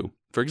what you do.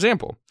 For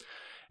example,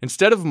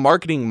 instead of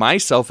marketing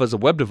myself as a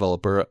web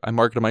developer, I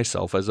market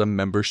myself as a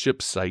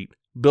membership site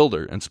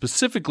builder, and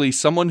specifically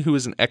someone who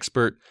is an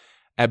expert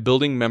at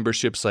building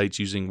membership sites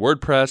using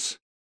WordPress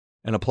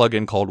and a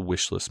plugin called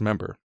Wishlist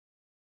Member.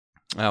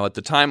 Now, at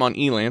the time on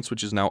Elance,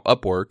 which is now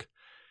Upwork,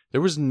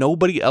 there was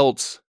nobody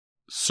else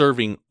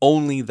serving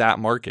only that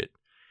market.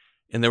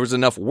 And there was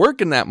enough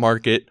work in that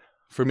market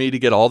for me to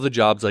get all the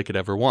jobs I could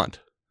ever want.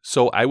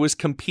 So I was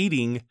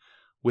competing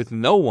with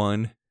no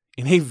one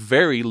in a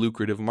very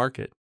lucrative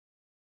market.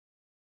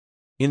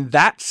 In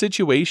that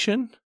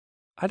situation,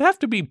 I'd have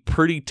to be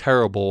pretty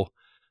terrible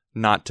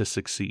not to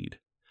succeed.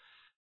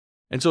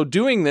 And so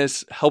doing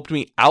this helped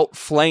me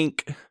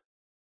outflank,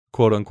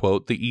 quote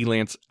unquote, the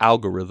Elance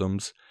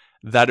algorithms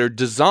that are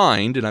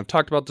designed, and I've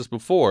talked about this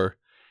before,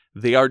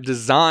 they are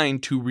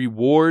designed to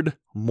reward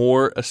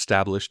more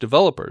established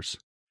developers.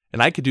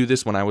 And I could do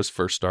this when I was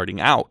first starting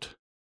out.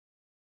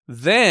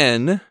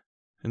 Then,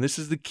 and this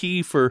is the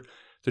key for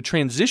the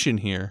transition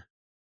here,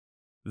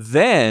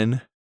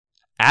 then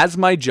as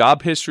my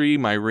job history,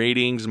 my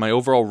ratings, my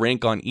overall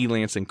rank on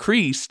Elance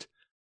increased,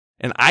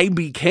 and I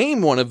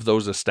became one of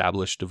those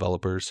established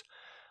developers,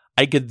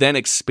 I could then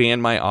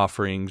expand my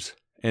offerings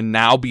and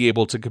now be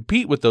able to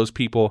compete with those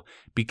people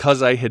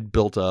because I had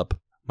built up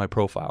my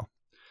profile.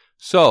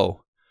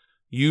 So,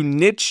 you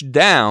niche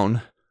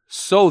down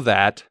so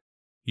that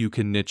you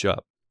can niche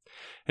up.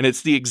 And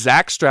it's the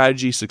exact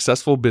strategy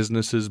successful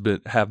businesses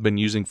have been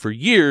using for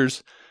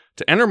years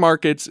to enter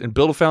markets and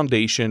build a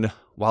foundation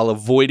while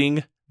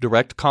avoiding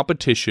direct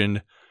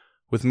competition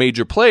with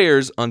major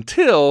players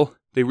until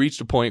they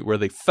reached a point where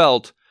they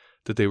felt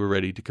that they were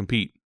ready to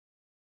compete.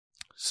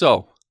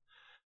 So,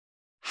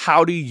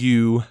 how do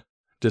you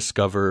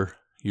discover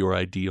your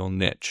ideal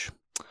niche?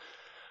 All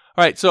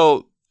right,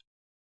 so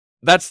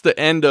that's the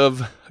end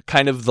of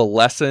kind of the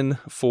lesson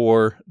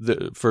for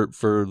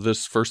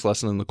this first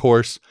lesson in the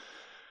course.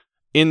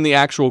 In the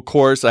actual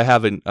course, I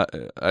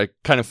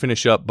kind of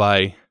finish up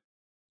by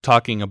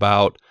talking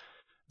about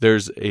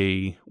there's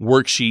a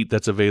worksheet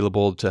that's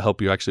available to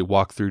help you actually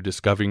walk through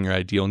discovering your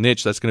ideal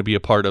niche. That's going to be a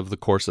part of the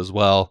course as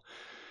well.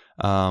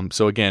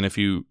 So again, if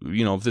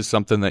if this is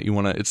something that you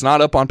want to, it's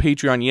not up on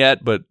Patreon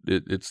yet, but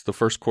it's the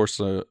first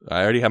course. I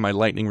already have my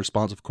lightning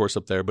responsive course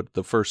up there, but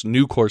the first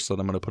new course that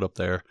I'm going to put up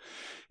there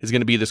is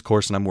going to be this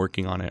course, and I'm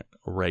working on it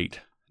right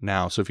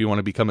now. So if you want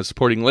to become a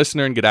supporting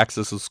listener and get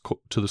access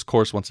to this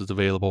course once it's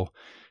available,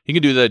 you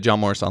can do that at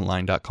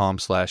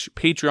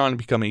johnmorrisonline.com/Patreon and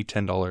become a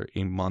 $10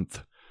 a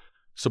month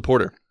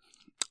supporter.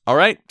 All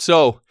right.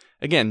 So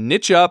again,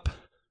 niche up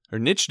or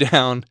niche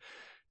down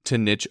to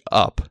niche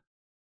up.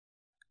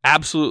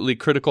 Absolutely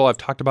critical. I've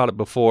talked about it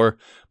before,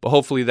 but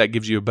hopefully that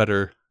gives you a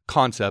better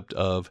concept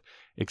of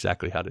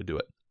exactly how to do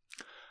it.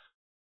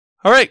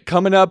 All right,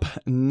 coming up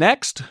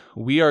next,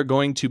 we are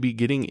going to be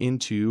getting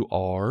into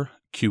our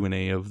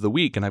Q&A of the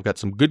week, and I've got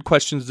some good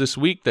questions this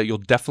week that you'll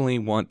definitely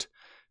want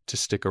to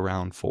stick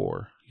around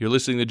for. You're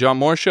listening to John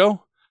Morris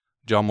Show,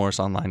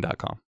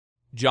 johnmorrisonline.com.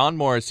 John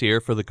Morris here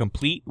for the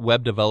complete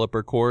web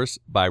developer course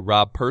by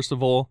Rob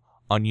Percival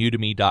on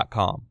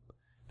udemy.com.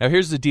 Now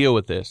here's the deal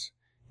with this.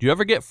 Do you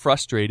ever get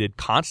frustrated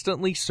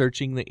constantly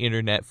searching the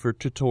internet for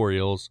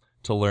tutorials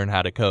to learn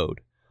how to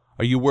code?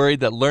 Are you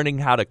worried that learning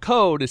how to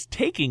code is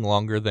taking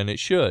longer than it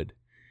should?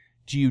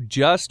 Do you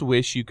just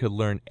wish you could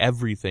learn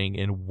everything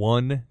in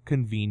one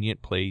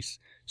convenient place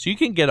so you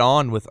can get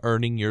on with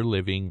earning your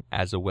living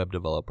as a web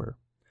developer?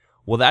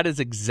 Well, that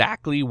is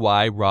exactly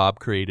why Rob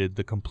created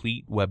the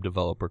complete web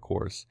developer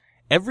course.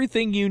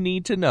 Everything you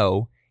need to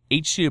know,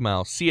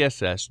 HTML,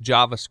 CSS,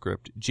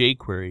 JavaScript,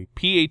 jQuery,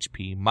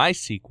 PHP,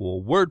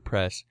 MySQL,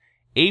 WordPress,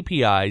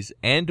 APIs,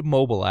 and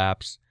mobile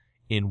apps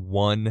in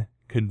one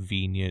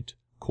convenient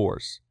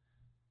course.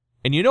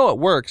 And you know it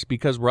works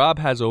because Rob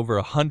has over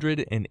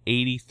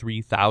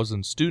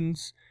 183,000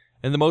 students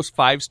and the most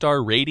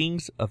 5-star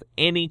ratings of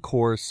any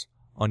course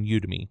on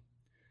Udemy.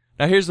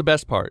 Now here's the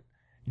best part.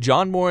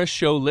 John Morris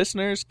Show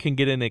listeners can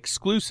get an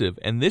exclusive,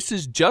 and this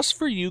is just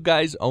for you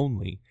guys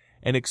only,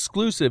 an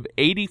exclusive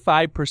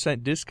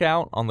 85%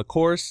 discount on the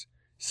course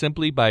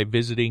simply by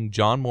visiting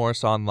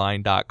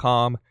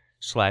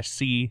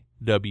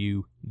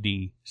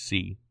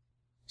johnmorrisonline.com/CWDC.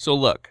 So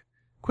look,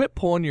 quit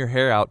pulling your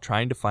hair out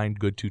trying to find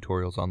good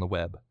tutorials on the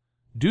web.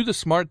 Do the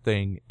smart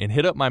thing and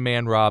hit up my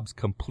man Rob's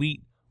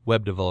complete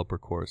web developer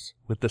course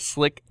with the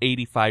slick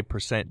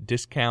 85%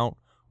 discount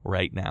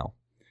right now.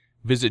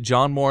 Visit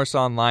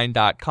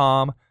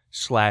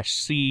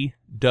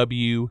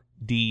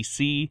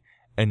johnmorrisonline.com/CWDC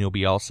and you'll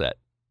be all set.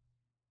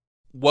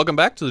 Welcome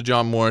back to the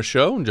John Morris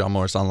Show on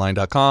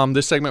johnmorrisonline.com.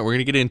 This segment, we're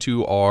going to get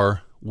into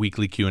our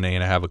weekly Q&A,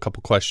 and I have a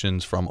couple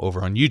questions from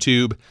over on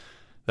YouTube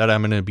that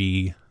I'm going to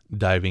be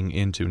diving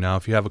into. Now,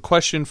 if you have a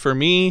question for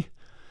me,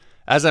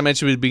 as I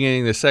mentioned at the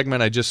beginning of the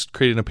segment, I just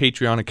created a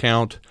Patreon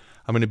account.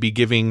 I'm going to be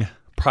giving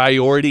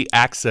priority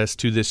access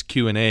to this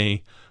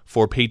Q&A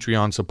for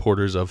Patreon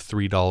supporters of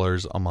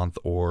 $3 a month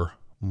or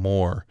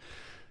more.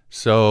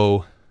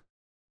 So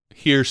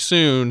here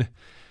soon,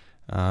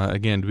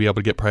 again, to be able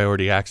to get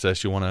priority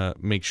access, you want to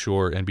make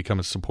sure and become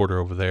a supporter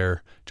over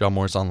there,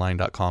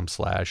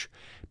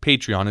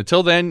 johnmorrisonline.com/Patreon.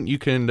 Until then, you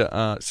can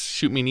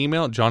shoot me an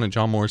email at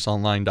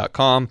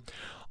john@johnmorrisonline.com,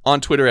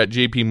 on Twitter at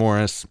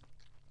jpmorris,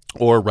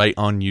 or right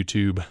on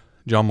YouTube,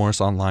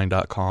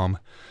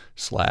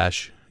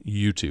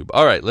 johnmorrisonline.com/YouTube.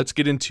 All right, let's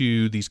get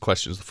into these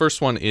questions. The first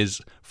one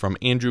is from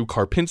Andrew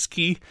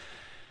Karpinski,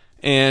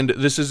 and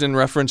this is in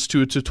reference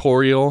to a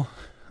tutorial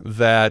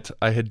that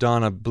I had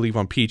done, I believe,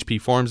 on PHP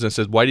forums, and it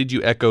says, why did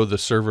you echo the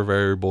server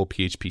variable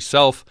PHP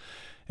self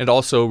and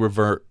also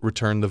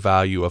return the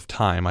value of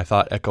time? I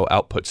thought echo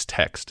outputs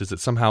text. Is it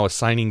somehow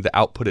assigning the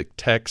output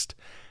text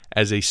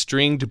as a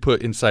string to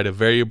put inside a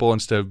variable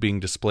instead of being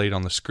displayed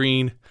on the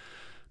screen?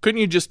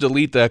 Couldn't you just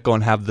delete the echo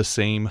and have the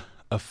same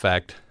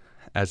effect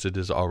as it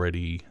is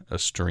already a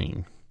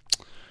string?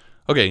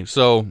 Okay,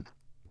 so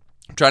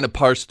I'm trying to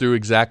parse through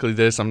exactly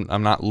this.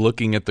 I'm not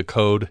looking at the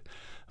code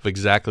of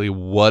exactly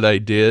what I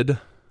did,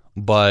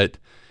 but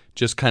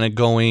just kind of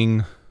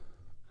going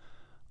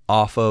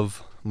off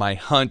of my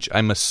hunch,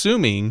 I'm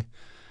assuming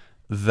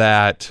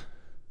that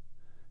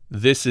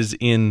this is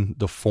in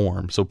the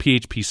form. So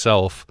PHP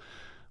self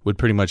would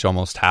pretty much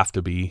almost have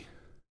to be.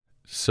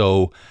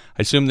 So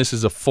I assume this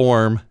is a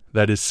form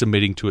that is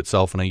submitting to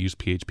itself, and I use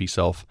PHP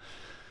self.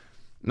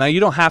 Now, you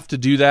don't have to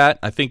do that.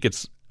 I think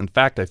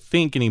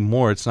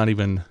anymore it's not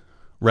even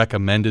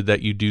recommended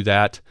that you do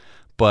that.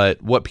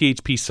 But what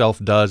PHP self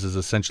does is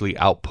essentially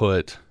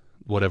output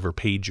whatever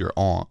page you're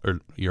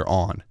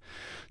on.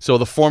 So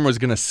the form was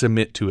going to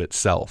submit to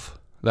itself.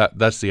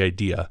 That's the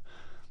idea.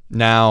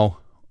 Now,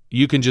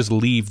 you can just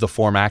leave the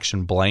form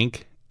action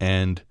blank,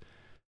 and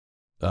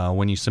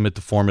when you submit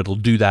the form, it'll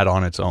do that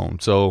on its own.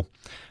 So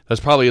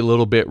that's probably a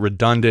little bit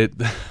redundant.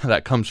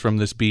 That comes from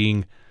this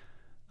being,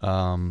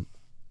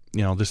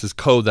 this is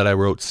code that I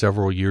wrote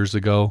several years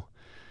ago.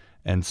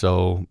 And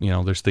so,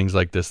 there's things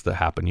like this that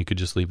happen. You could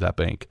just leave that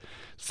blank.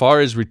 As far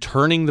as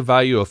returning the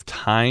value of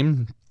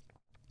time,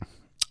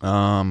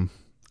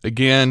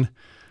 again,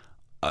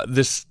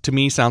 this to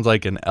me sounds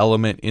like an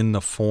element in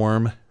the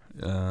form,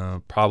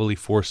 probably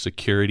for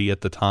security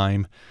at the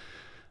time.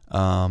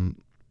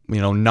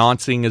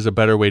 Noncing is a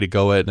better way to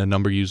go at, and a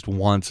number used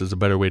once is a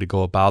better way to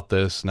go about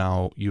this.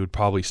 Now, you would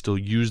probably still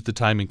use the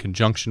time in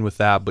conjunction with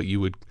that, but you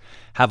would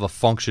have a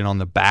function on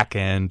the back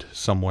end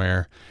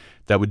somewhere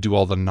that would do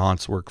all the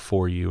nonce work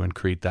for you and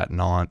create that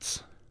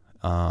nonce.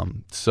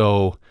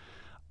 So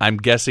I'm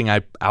guessing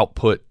I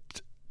put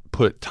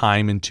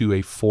time into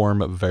a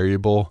form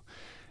variable.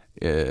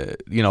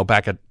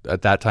 Back at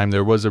that time,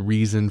 there was a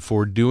reason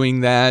for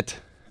doing that,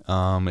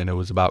 and it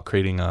was about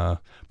created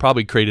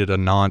a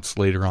nonce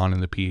later on in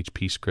the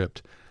PHP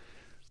script.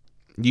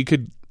 You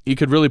could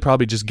really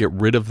probably just get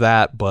rid of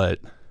that, but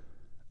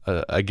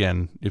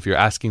again, if you're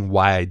asking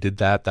why I did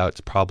that, that's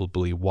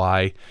probably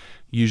why.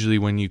 Usually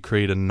when you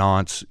create a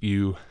nonce,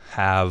 you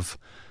have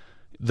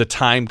the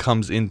time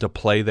comes into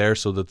play there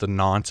so that the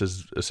nonce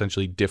is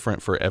essentially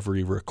different for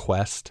every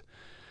request.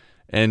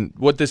 And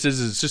what this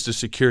is just a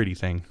security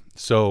thing,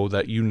 so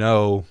that you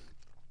know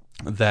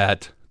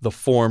that the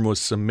form was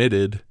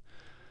submitted,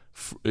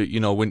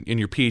 when in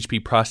your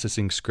PHP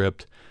processing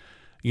script,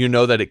 you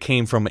know that it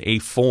came from a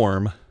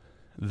form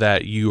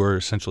that you are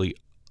essentially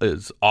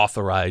is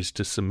authorized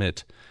to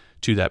submit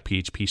to that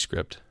PHP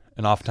script.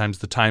 And oftentimes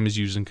the time is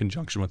used in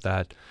conjunction with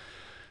that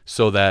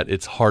so that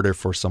it's harder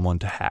for someone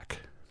to hack.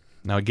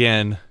 Now,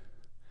 again,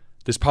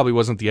 this probably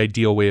wasn't the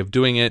ideal way of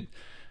doing it.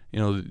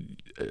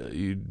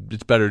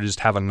 It's better to just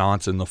have a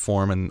nonce in the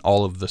form and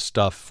all of the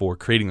stuff for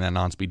creating that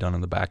nonce be done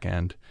in the back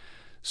end.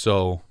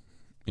 So,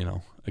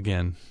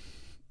 again,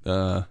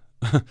 chalk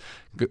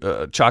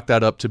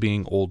that up to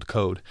being old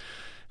code.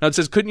 Now it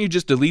says, couldn't you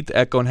just delete the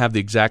echo and have the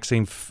exact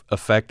same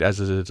effect as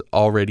it's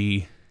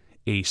already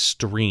a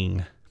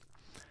string?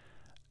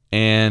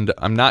 And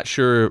I'm not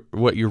sure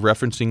what you're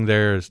referencing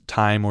there as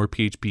time or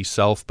PHP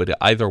self, but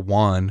either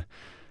one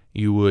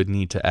you would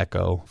need to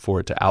echo for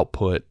it to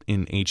output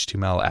in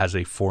HTML as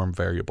a form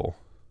variable.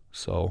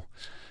 So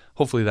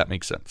hopefully that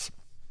makes sense.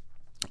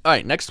 All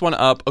right, next one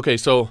up. Okay,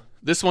 so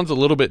this one's a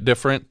little bit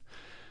different.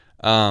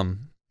 I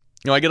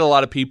get a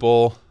lot of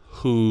people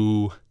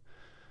who,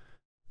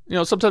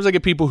 sometimes I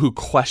get people who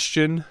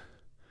question,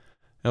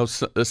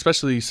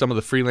 especially some of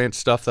the freelance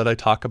stuff that I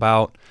talk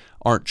about,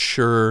 aren't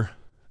sure,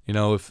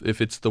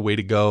 if it's the way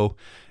to go.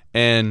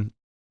 And,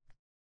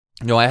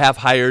 I have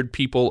hired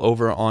people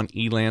over on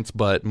Elance,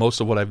 but most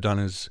of what I've done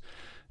is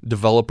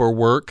developer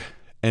work.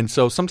 And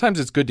so sometimes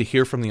it's good to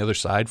hear from the other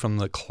side, from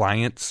the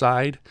client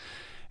side.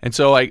 And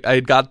so I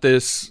got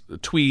this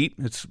tweet.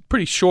 It's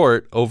pretty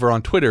short over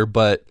on Twitter,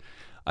 but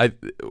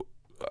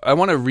I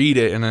want to read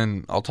it, and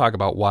then I'll talk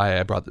about why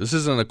I brought this.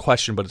 This isn't a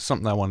question, but it's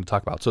something I want to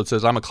talk about. So it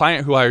says, I'm a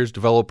client who hires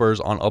developers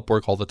on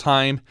Upwork all the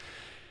time,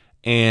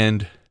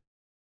 and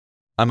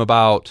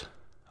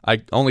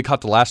I only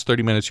caught the last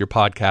 30 minutes of your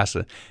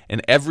podcast,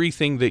 and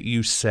everything that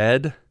you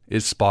said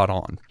is spot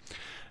on.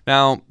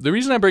 Now, the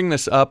reason I bring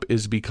this up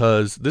is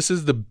because this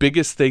is the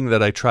biggest thing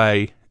that I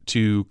try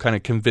to kind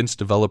of convince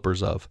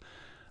developers of.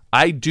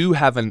 I do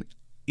have an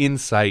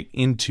insight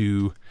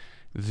into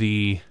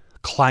the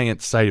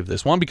client side of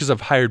this. One, because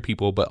I've hired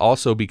people, but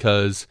also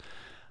because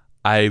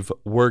I've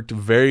worked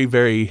very,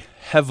 very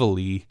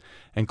heavily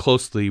and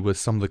closely with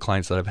some of the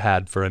clients that I've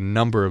had for a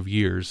number of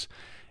years.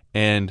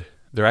 And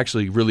they're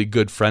actually really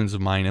good friends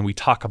of mine, and we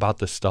talk about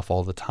this stuff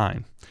all the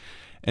time.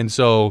 And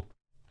so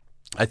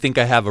I think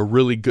I have a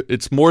really good,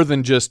 it's more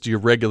than just your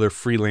regular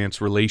freelance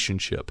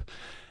relationship.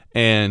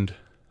 And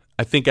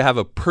I think I have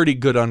a pretty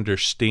good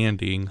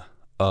understanding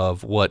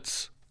of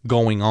what's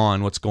going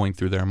on, what's going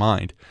through their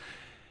mind.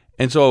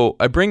 And so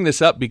I bring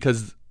this up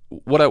because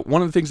one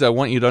of the things I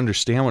want you to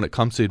understand when it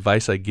comes to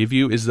advice I give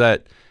you is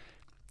that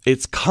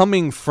it's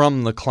coming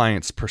from the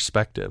client's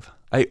perspective.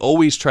 I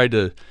always try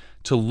to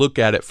look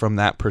at it from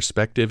that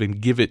perspective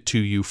and give it to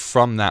you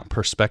from that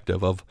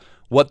perspective of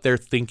what they're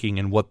thinking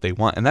and what they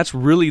want. And that's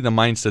really the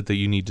mindset that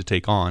you need to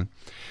take on.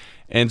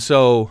 And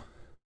so,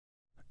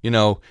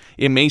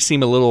 it may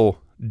seem a little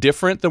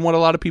different than what a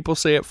lot of people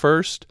say at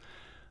first,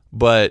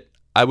 but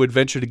I would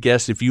venture to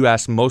guess if you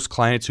ask most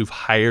clients who've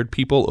hired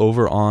people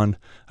over on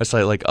a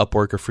site like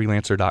Upwork or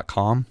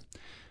freelancer.com,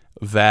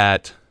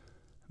 that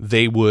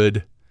they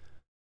would,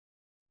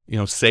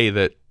 say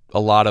that a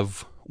lot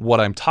of what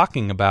I'm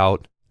talking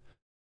about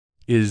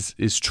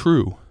is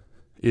true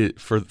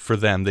for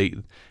them.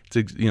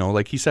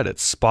 Like he said,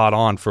 it's spot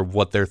on for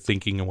what they're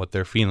thinking and what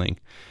they're feeling.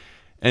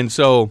 And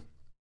so,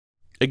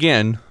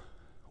 again,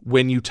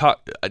 when you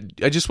talk,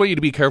 I just want you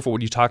to be careful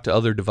when you talk to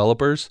other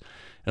developers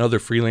and other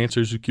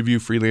freelancers who give you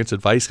freelance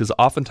advice, because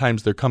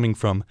oftentimes they're coming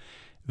from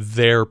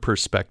their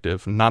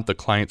perspective, not the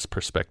client's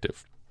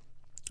perspective.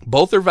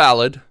 Both are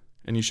valid,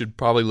 and you should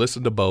probably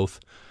listen to both.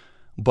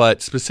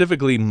 But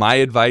specifically, my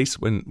advice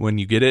when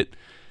you get it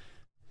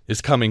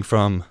is coming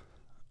from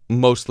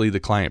mostly the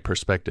client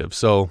perspective.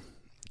 So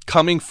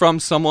coming from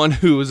someone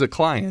who is a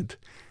client,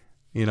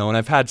 and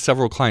I've had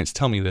several clients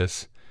tell me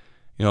this,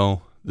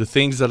 the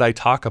things that I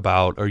talk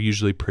about are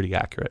usually pretty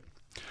accurate.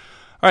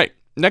 All right.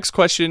 Next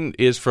question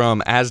is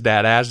from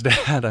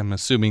Asdad. I'm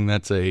assuming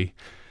that's a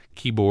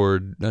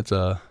keyboard. That's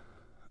a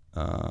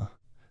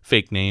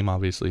fake name,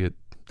 obviously.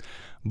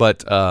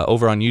 But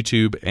over on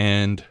YouTube.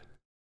 And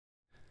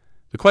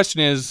the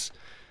question is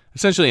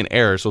essentially an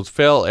error. So it's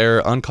fail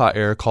error, uncaught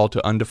error, call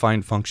to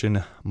undefined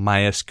function,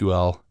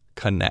 MySQL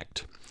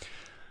connect.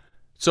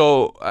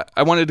 So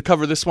I wanted to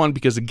cover this one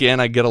because, again,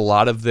 I get a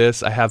lot of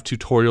this. I have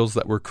tutorials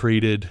that were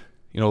created.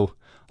 A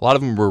lot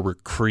of them were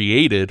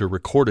created or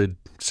recorded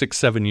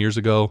 6-7 years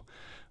ago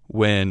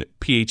when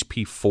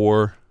PHP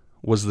 4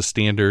 was the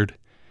standard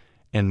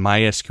and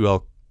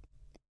MySQL,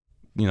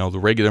 the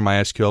regular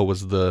MySQL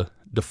was the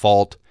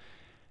default,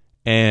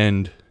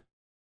 and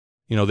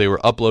they were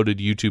uploaded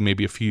to YouTube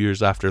maybe a few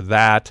years after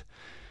that.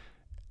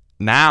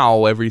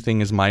 Now everything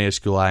is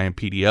MySQLi and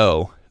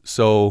PDO.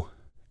 So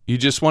you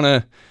just want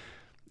to,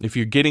 if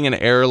you're getting an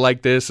error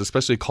like this,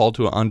 especially called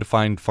to an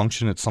undefined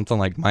function, it's something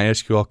like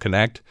MySQL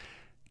connect.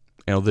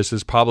 This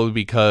is probably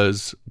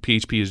because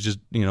PHP is just,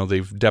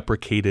 they've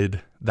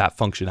deprecated that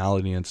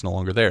functionality and it's no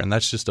longer there. And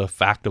that's just a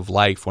fact of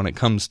life when it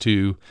comes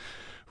to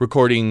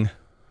recording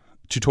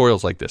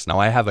tutorials like this. Now,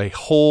 I have the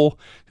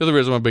other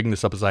reason I'm bringing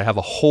this up is I have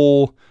a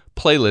whole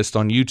playlist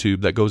on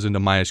YouTube that goes into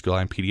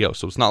MySQL and PDO.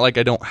 So it's not like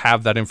I don't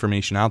have that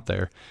information out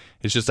there.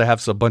 It's just I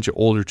have a bunch of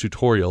older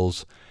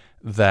tutorials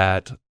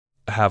that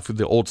have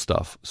the old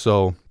stuff.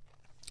 So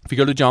if you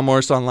go to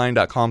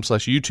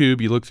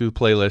johnmorrisonline.com/YouTube, you look through the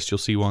playlist, you'll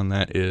see one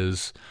that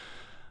is,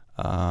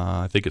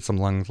 I think it's some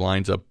along the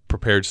lines of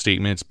prepared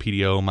statements,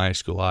 PDO,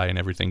 MySQL, and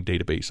everything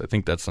database. I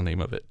think that's the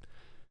name of it.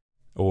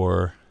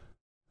 Or,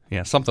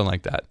 yeah, something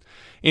like that.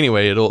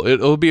 Anyway,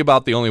 it'll be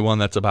about the only one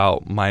that's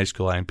about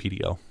MySQL and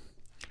PDO.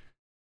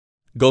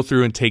 Go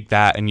through and take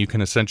that, and you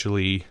can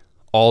essentially,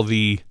 all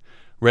the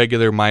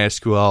regular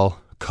MySQL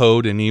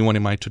code in any one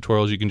of my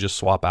tutorials, you can just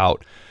swap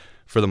out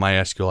for the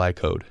MySQL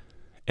code.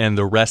 And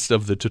the rest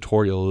of the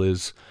tutorial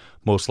is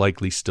most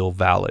likely still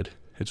valid.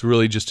 It's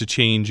really just a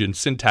change in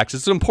syntax.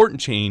 It's an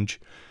important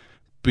change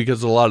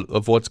because a lot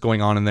of what's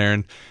going on in there.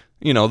 And,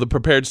 the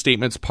prepared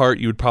statements part,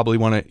 you would probably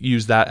want to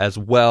use that as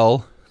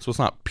well. So it's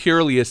not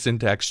purely a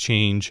syntax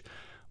change,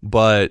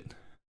 but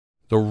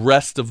the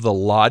rest of the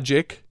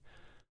logic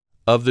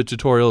of the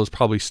tutorial is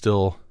probably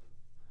still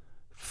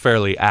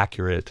fairly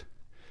accurate.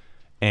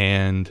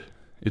 And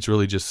it's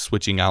really just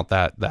switching out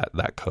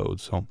that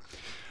code. So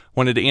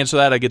wanted to answer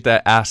that. I get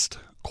that asked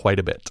quite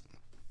a bit.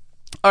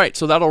 All right,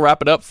 so that'll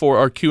wrap it up for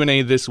our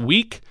Q&A this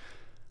week.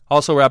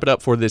 Also wrap it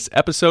up for this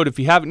episode. If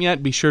you haven't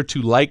yet, be sure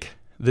to like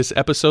this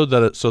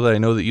episode so that I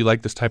know that you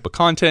like this type of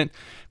content.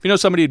 If you know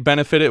somebody would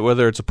benefit it,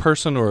 whether it's a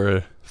person or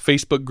a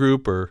Facebook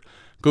group or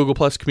Google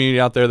Plus community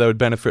out there that would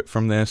benefit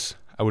from this,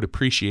 I would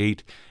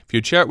appreciate if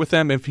you'd share it with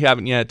them. If you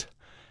haven't yet,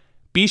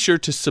 be sure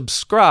to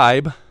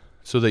subscribe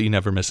so that you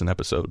never miss an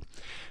episode.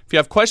 If you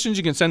have questions,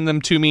 you can send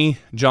them to me,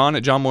 John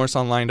at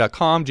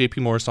johnmorrisonline.com, JP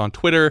Morris on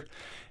Twitter,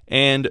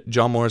 and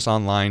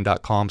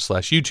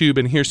johnmorrisonline.com/YouTube.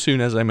 And here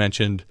soon, as I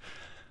mentioned,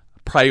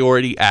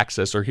 priority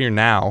access over on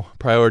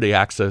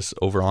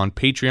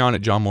Patreon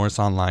at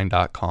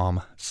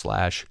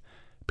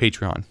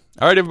johnmorrisonline.com/Patreon.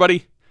 All right,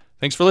 everybody.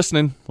 Thanks for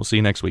listening. We'll see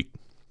you next week.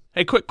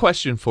 Hey, quick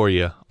question for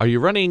you. Are you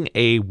running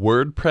a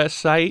WordPress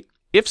site?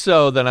 If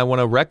so, then I want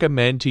to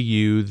recommend to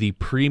you the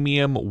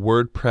premium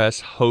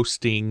WordPress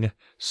hosting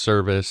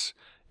service,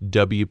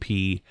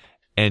 WP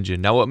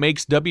Engine. Now, what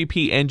makes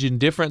WP Engine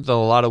different than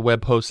a lot of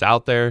web hosts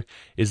out there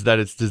is that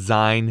it's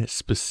designed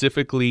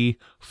specifically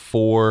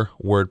for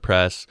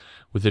WordPress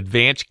with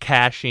advanced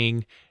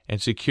caching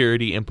and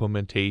security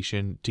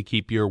implementation to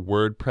keep your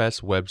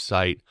WordPress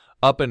website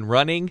up and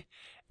running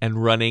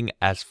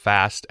as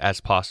fast as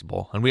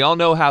possible. And we all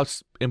know how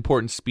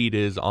important speed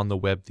is on the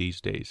web these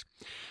days.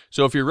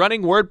 So if you're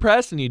running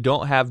WordPress and you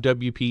don't have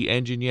WP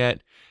Engine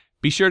yet,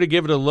 be sure to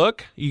give it a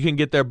look. You can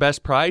get their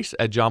best price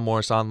at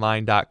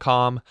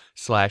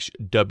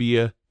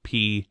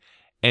johnmorrisonline.com/WP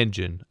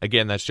Engine.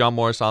 Again, that's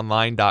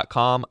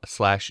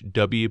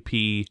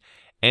johnmorrisonline.com/WP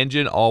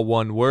Engine, all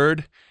one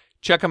word.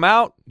 Check them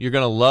out. You're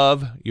going to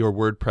love your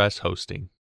WordPress hosting.